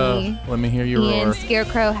 M-A-N-E. Let me hear you roar. And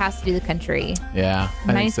Scarecrow has to do the country. Yeah.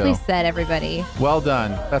 Nicely said, everybody. Well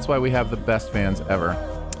done. That's why we have the best fans ever.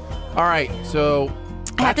 All right. So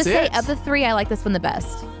I have to say, of the three, I like this one the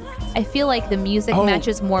best. I feel like the music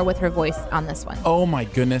matches more with her voice on this one. Oh my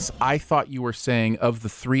goodness. I thought you were saying of the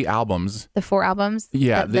 3 albums. The 4 albums?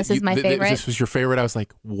 Yeah. This is my favorite. This was your favorite. I was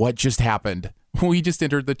like, what just happened? We just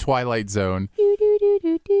entered the Twilight Zone.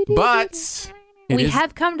 But we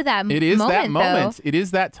have come to that moment. It is that moment. Though. It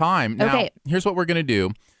is that time. Now, here's what we're going to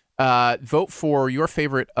do. Vote for your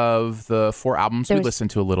favorite of the 4 albums we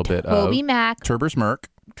listened to a little bit of. Toby Mac. Turber's Merc.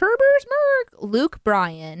 Luke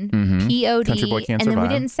Bryan. P.O.D. Country Boy Can't Survive. Then we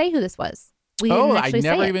didn't say who this was.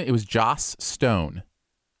 It was Joss Stone.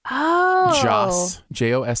 Oh. Joss.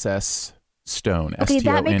 Joss Stone. Okay, S-T-O-N-E.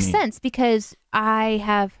 that makes sense because I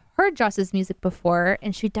have heard Joss's music before,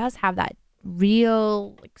 and she does have that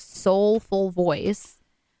real soulful voice.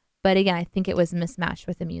 But again, I think it was mismatched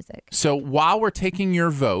with the music. So while we're taking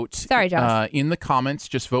your vote, sorry, Joss, in the comments,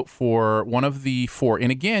 just vote for one of the 4.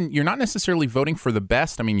 And again, you're not necessarily voting for the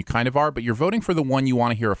best. I mean, you kind of are, but you're voting for the one you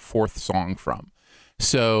want to hear a 4th song from.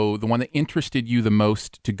 So the one that interested you the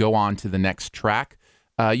most to go on to the next track.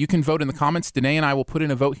 You can vote in the comments. Danae and I will put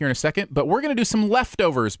in a vote here in a second, but we're going to do some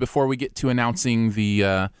leftovers before we get to announcing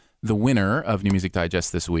the winner of New Music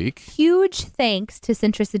Digest this week. Huge thanks to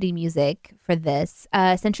Centricity Music for this.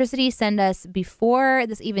 Centricity sent us, before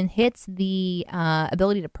this even hits the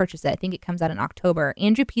ability to purchase it, I think it comes out in October,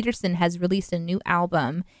 Andrew Peterson has released a new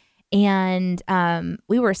album, and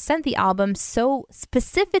we were sent the album so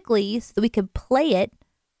specifically so that we could play it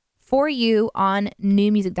for you on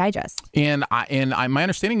New Music Digest. And my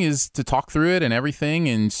understanding is to talk through it and everything.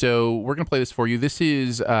 And so we're going to play this for you. This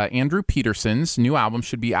is Andrew Peterson's new album.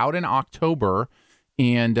 Should be out in October.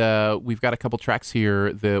 And we've got a couple tracks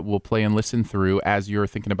here that we'll play and listen through as you're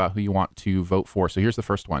thinking about who you want to vote for. So here's the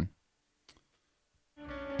first one.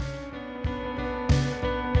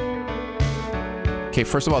 Okay,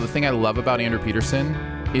 first of all, the thing I love about Andrew Peterson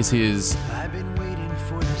is his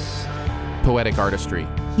poetic artistry.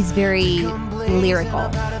 He's very lyrical.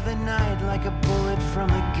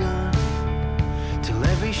 Till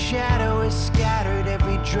every shadow is scattered,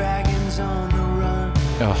 every dragon's on the run.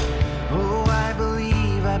 Oh, I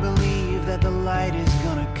believe that the light is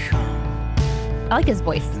gonna come. I like his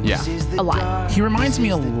voice. Yeah. A lot. He reminds me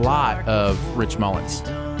a lot of Rich Mullins.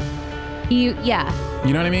 Yeah.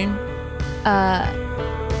 You know what I mean?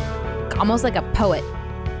 Almost like a poet.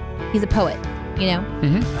 He's a poet, you know?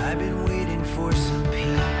 Mm-hmm. I've been waiting for some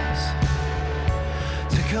peace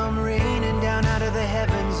to come raining down out of the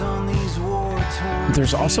heavens on these war-torn.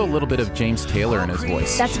 There's also a little bit of James Taylor in his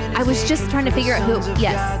voice. I was just trying to figure out who.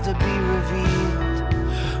 Yes. To be revealed.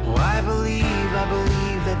 Oh, I believe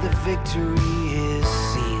that the victory is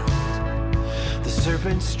sealed. The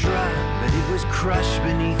serpent struck, but it was crushed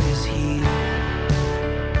beneath his heel.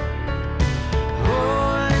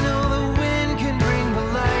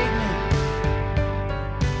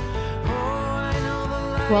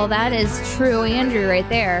 Well, that is true Andrew right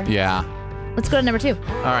there. Yeah. Let's go to number 2.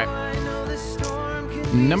 All right.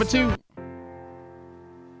 Number 2.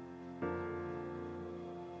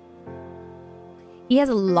 He has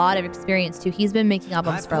a lot of experience, too. He's been making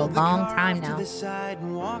albums for a long time now.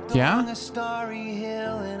 Yeah?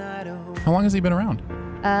 How long has he been around?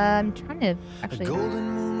 I'm trying to actually...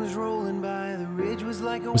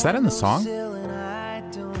 Was that in the song?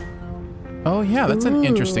 Oh, yeah, that's an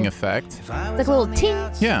interesting effect. It's like a little ting.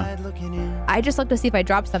 Yeah. I just looked to see if I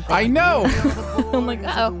dropped something. I know. I'm like,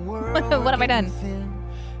 uh-oh. What have I done?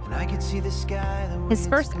 His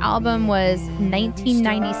first album was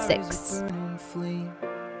 1996.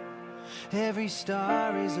 Every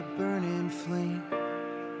star is a burning flame.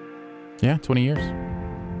 Yeah, 20 years.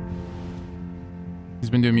 He's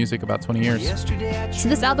been doing music about 20 years. So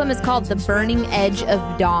this album is called The Burning Edge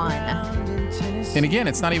of Dawn. And again,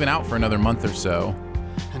 it's not even out for another month or so.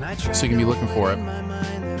 So you can be looking for it.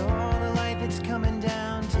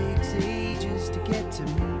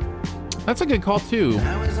 That's a good call too,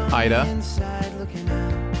 Ida.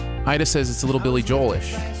 Ida says it's a little Billy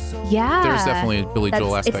Joel-ish. Yeah. There's definitely a Billy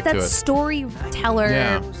Joel aspect to it. It's that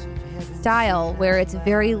storyteller style where it's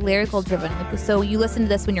very lyrical driven. So you listen to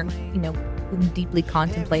this when you're, deeply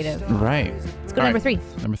contemplative. Right. Let's go to number 3.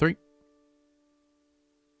 Number 3.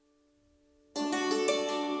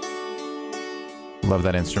 Love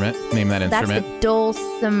that instrument. Name that instrument. That's the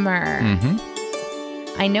dulcimer.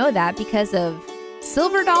 Mm-hmm. I know that because of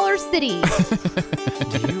Silver Dollar City.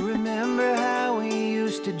 Do you remember how we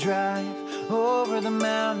used to drive over the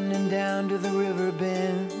mountain and down to the river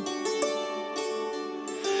bend,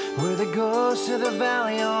 where the ghosts of the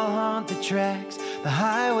valley all haunt the tracks? The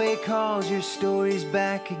highway calls your stories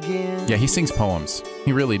back again. Yeah, he sings poems.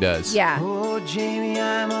 He really does. Yeah. Oh, Jamie,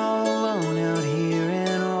 I'm all alone out here,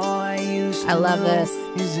 and all I used to love know this.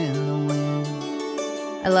 is in the wind.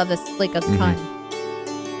 I love this like a ton.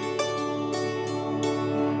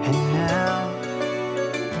 And now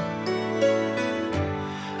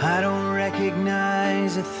I don't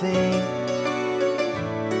recognize a thing.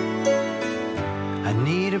 I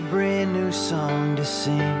need a brand new song to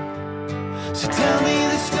sing. So tell me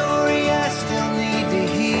the story I still need to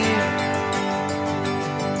hear.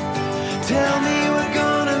 Tell me we're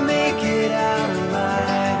gonna make it out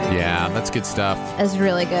alive. Yeah, that's good stuff. That's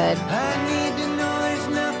really good. I need to know there's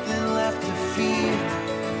nothing left to fear.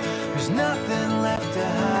 There's nothing left to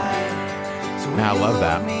hide. So I love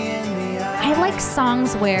that. I like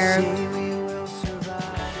songs where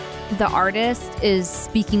the artist is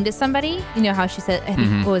speaking to somebody. You know how she said, I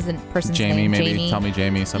think, what was the person's Jamie, name? maybe. Jamie. Tell me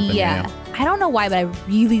Jamie, something. Yeah. I don't know why, but I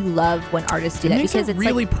really love when artists do that Makes because it it's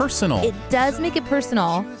really like, personal. It does make it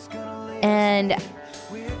personal. And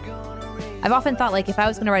I've often thought, like, if I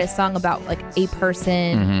was going to write a song about like a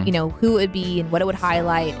person, who it would be and what it would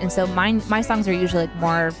highlight. And so my songs are usually like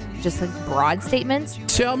more just like broad statements.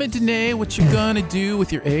 Tell me, Danae, what you're gonna do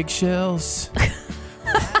with your eggshells.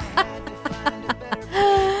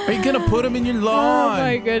 Are you gonna put them in your lawn? Oh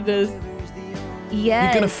my goodness. Yes.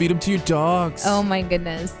 You're gonna feed them to your dogs. Oh my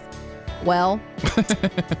goodness. Well,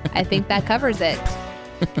 I think that covers it.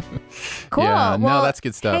 Cool. Yeah, well, no, that's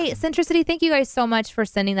good stuff. Hey, Centricity, thank you guys so much for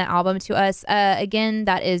sending that album to us. Again,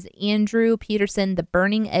 that is Andrew Peterson, The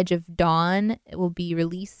Burning Edge of Dawn. It will be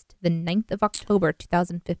released the 9th of October,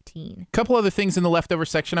 2015. A couple other things in the leftover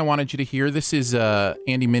section I wanted you to hear. This is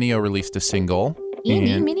Andy Mineo released a single.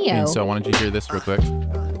 Andy Mineo. And so I wanted you to hear this real quick.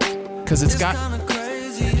 Because it's got...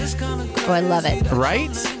 Oh, I love it.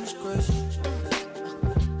 Right?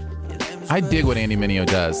 I dig what Andy Mineo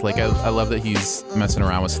does. Like, I love that he's messing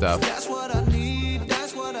around with stuff.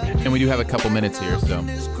 And we do have a couple minutes here, so...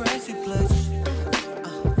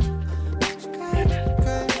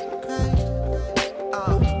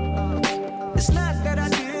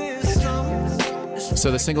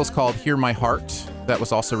 So the single's called Hear My Heart. That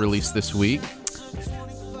was also released this week.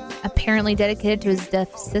 Apparently dedicated to his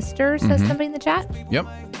deaf sister, says somebody in the chat. Yep.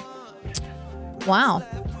 Wow.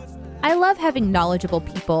 I love having knowledgeable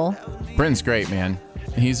people. Brenton's great, man.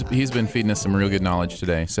 He's been feeding us some real good knowledge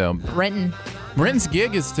today. So Brenton's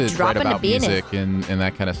gig is to write about music and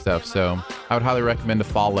that kind of stuff. So I would highly recommend to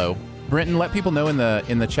follow. Brenton, let people know in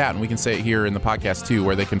the chat, and we can say it here in the podcast too,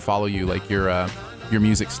 where they can follow you, like your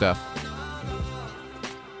music stuff.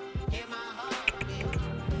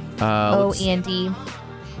 Andy.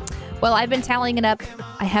 Well, I've been tallying it up.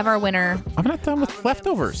 I have our winner. I'm not done with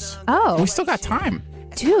leftovers. Oh. We still got time.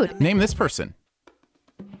 Dude. Name this person.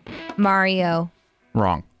 Mario.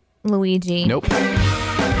 Wrong. Luigi. Nope.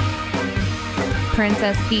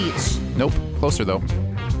 Princess Peach. Nope. Closer, though.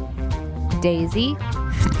 Daisy.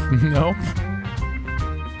 Nope.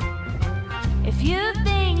 If you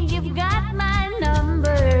think you've got my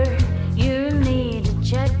number, you need to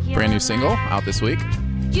check your Brand new single out this week.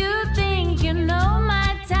 You think you know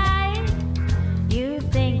my type. You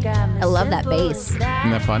think I'm I love that bass. Isn't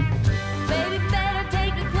that fun? Baby, better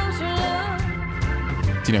take a closer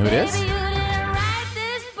look. Do you know who it is? Baby, you didn't write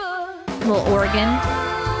this book. Little organ.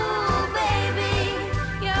 Oh, baby,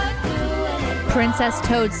 you're doing it. Princess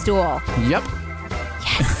Toadstool. Yep.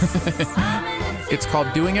 Yes. It's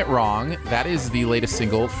called Doing It Wrong. That is the latest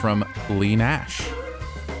single from Lee Nash.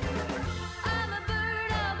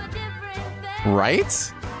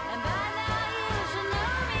 Right?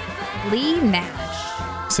 Lee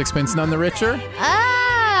Nash. Sixpence None the Richer?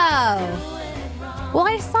 Oh. Well,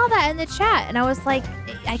 I saw that in the chat, and I was like,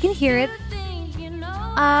 I can hear it.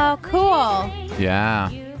 Oh, cool. Yeah.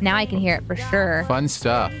 Now I can hear it for sure. Fun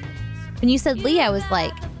stuff. When you said Lee, I was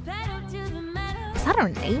like, is that her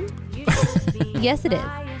name? Yes, it is.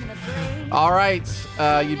 All right.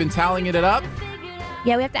 You've been tallying it up.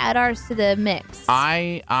 Yeah, we have to add ours to the mix.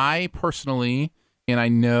 I personally, and I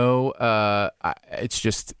know it's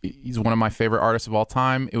just, he's one of my favorite artists of all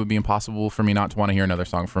time. It would be impossible for me not to want to hear another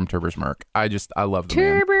song from Turbers Merc. I love the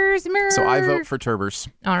man. Turbers Merc. So I vote for Turbers.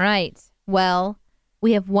 All right. Well,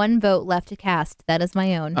 we have one vote left to cast. That is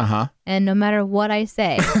my own. Uh-huh. And no matter what I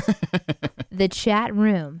say, the chat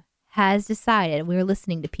room has decided we're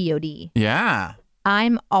listening to POD. Yeah.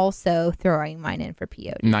 I'm also throwing mine in for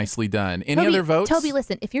POD. Nicely done. Any Toby, other votes? Toby,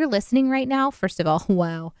 listen, if you're listening right now, first of all,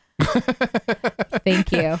 wow.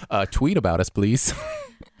 Thank you. Tweet about us, please.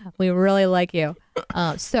 We really like you.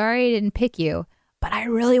 Sorry I didn't pick you, but I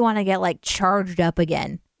really want to get like charged up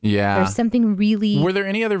again. Yeah. There's something really... Were there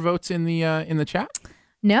any other votes in the chat?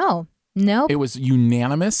 No. It was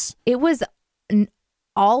unanimous? It was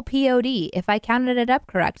all POD, if I counted it up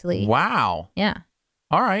correctly. Wow. Yeah.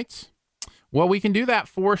 All right. Well, we can do that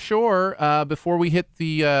for sure. Before we hit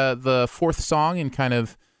the fourth song and kind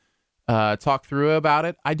of talk through about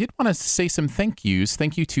it, I did want to say some thank yous.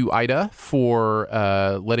 Thank you to Ida for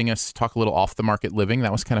letting us talk a little off the market living.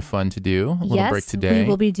 That was kind of fun to do. A little break today. We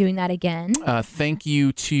will be doing that again. Thank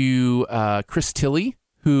you to Chris Tilley,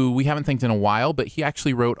 who we haven't thanked in a while, but he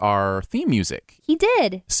actually wrote our theme music. He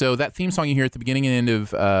did. So that theme song you hear at the beginning and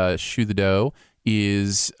end of Shoe the Dough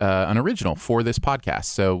is an original for this podcast.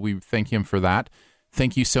 So we thank him for that.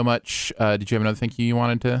 Thank you so much. Did you have another thank you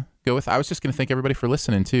wanted to go with? I was just going to thank everybody for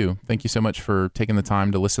listening too. Thank you so much for taking the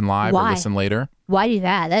time to listen live or listen later. Why do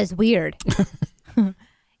that? That is weird.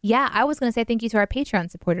 Yeah, I was going to say thank you to our Patreon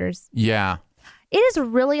supporters. Yeah. It is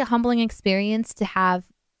really a humbling experience to have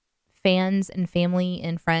fans and family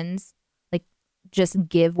and friends like just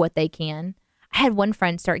give what they can. I had one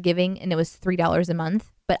friend start giving and it was $3 a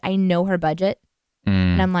month, but I know her budget.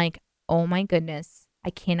 And I'm like, oh my goodness,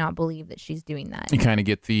 I cannot believe that she's doing that. You kind of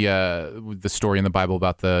get the story in the Bible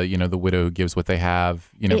about the widow who gives what they have,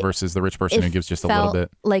 versus the rich person who gives just a little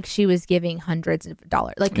bit. Like she was giving hundreds of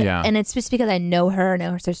dollars. And it's just because I know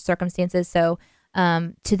her circumstances. So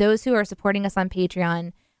to those who are supporting us on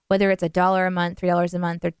Patreon, whether it's $1 a month, $3 a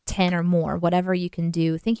month, or 10 or more, whatever you can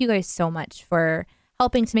do, thank you guys so much for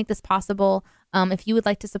helping to make this possible. If you would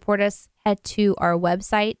like to support us, head to our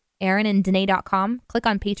website, AaronandDanae.com. Click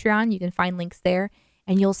on Patreon. You can find links there.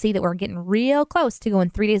 And you'll see that we're getting real close to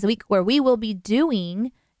going 3 days a week where we will be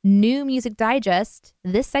doing New Music Digest,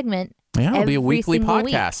 this segment. Yeah, it'll be a weekly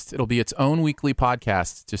podcast. Week. It'll be its own weekly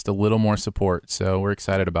podcast, just a little more support. So we're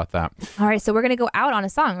excited about that. All right, so we're going to go out on a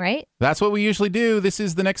song, right? That's what we usually do. This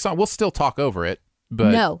is the next song. We'll still talk over it.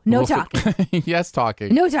 But no talking. Yes,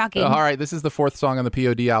 talking. No talking. All right, this is the fourth song on the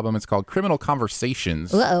POD album. It's called Criminal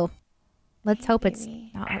Conversations. Uh-oh. Let's hope it's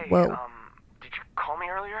not. Hey, whoa. Did you call me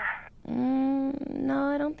earlier? No,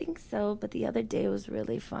 I don't think so. But the other day was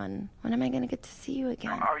really fun. When am I going to get to see you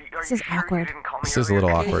again? This is awkward. This is a little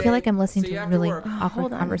awkward. I feel like I'm listening to a really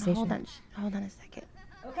awkward conversation. Hold on a second.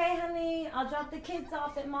 Okay, honey, I'll drop the kids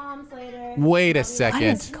off at mom's later. Wait a second.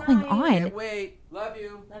 What is going on? Wait, love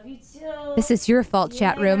you. Love you too. This is your fault,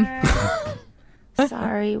 chat room.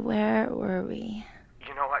 Sorry, where were we?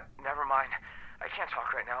 You know what? Never mind. I can't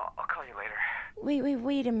talk right now. I'll call you later.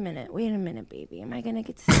 Wait a minute. Wait a minute, baby. Am I going to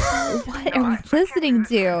get to see you? What are we listening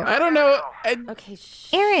to? I don't know. Okay,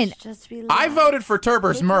 Aaron. Just relax. I voted for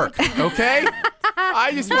Turbers Merc, okay?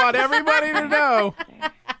 I just want everybody to know.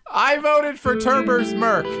 I voted for Turbers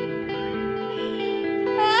Merc.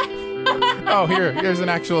 Oh, here's an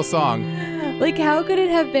actual song. Like, how could it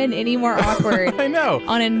have been any more awkward? I know.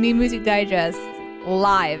 On a New Music Digest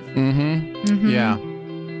live. Yeah.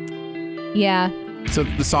 Yeah. So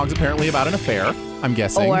the song's apparently about an affair, I'm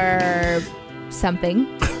guessing. Or something.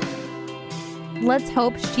 Let's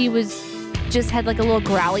hope she just had like a little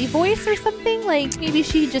growly voice or something. Like maybe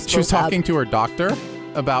she was talking to her doctor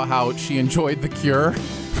about how she enjoyed the cure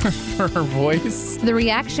for her voice. The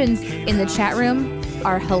reactions in the chat room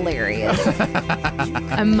are hilarious.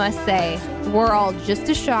 I must say, we're all just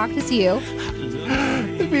as shocked as you.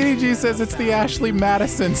 The BDG says it's the Ashley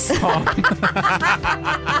Madison song.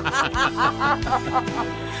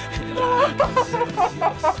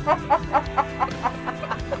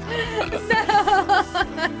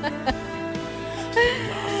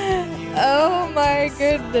 Oh my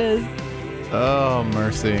goodness. Oh,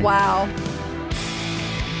 mercy. Wow.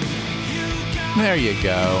 There you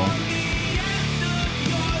go.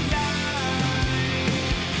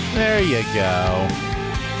 There you go.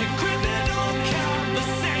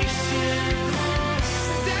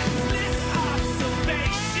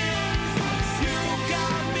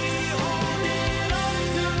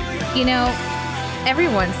 You know, every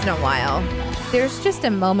once in a while, there's just a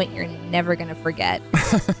moment you're never going to forget.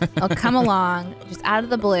 It'll come along just out of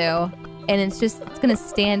the blue, and it's going to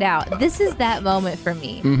stand out. This is that moment for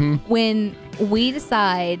me when we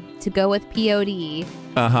decide to go with POD.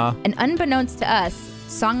 And unbeknownst to us,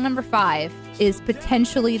 song number 5 is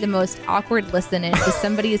potentially the most awkward listen to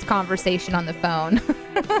somebody's conversation on the phone.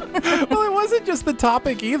 Well, it wasn't just the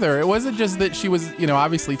topic either. It wasn't just that she was,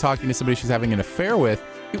 obviously talking to somebody she's having an affair with.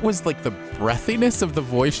 It was like the breathiness of the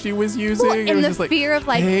voice she was using. Well, it and was the just like, fear of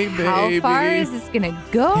hey, how baby. far is this going to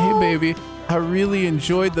go? Hey, baby. I really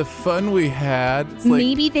enjoyed the fun we had. It's like,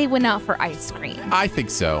 maybe they went out for ice cream. I think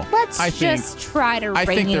so. Let's just try to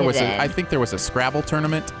rein it in. I think there was a Scrabble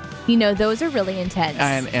tournament. Those are really intense.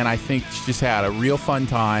 And I think she just had a real fun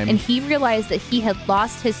time. And he realized that he had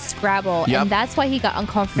lost his Scrabble, and that's why he got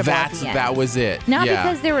uncomfortable at the end. That was it. Not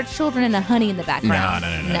because there were children and a honey in the background.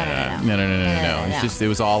 No. It's just it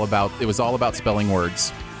was all about spelling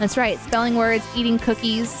words. That's right. Spelling words, eating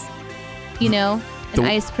cookies, and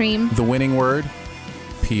ice cream. The winning word,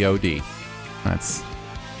 POD. That's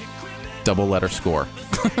double letter score.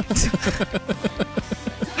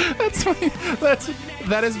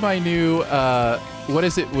 That is my new what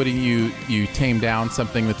is it? What do you tame down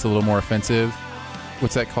something that's a little more offensive?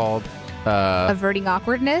 What's that called? Averting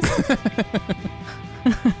awkwardness.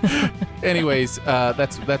 Anyways,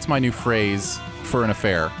 that's my new phrase for an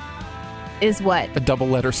affair. Is what? A double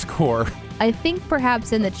letter score. I think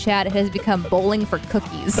perhaps in the chat it has become bowling for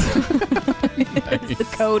cookies. Nice. It's the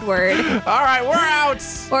code word. All right, we're out.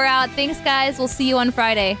 We're out. Thanks, guys. We'll see you on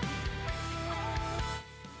Friday.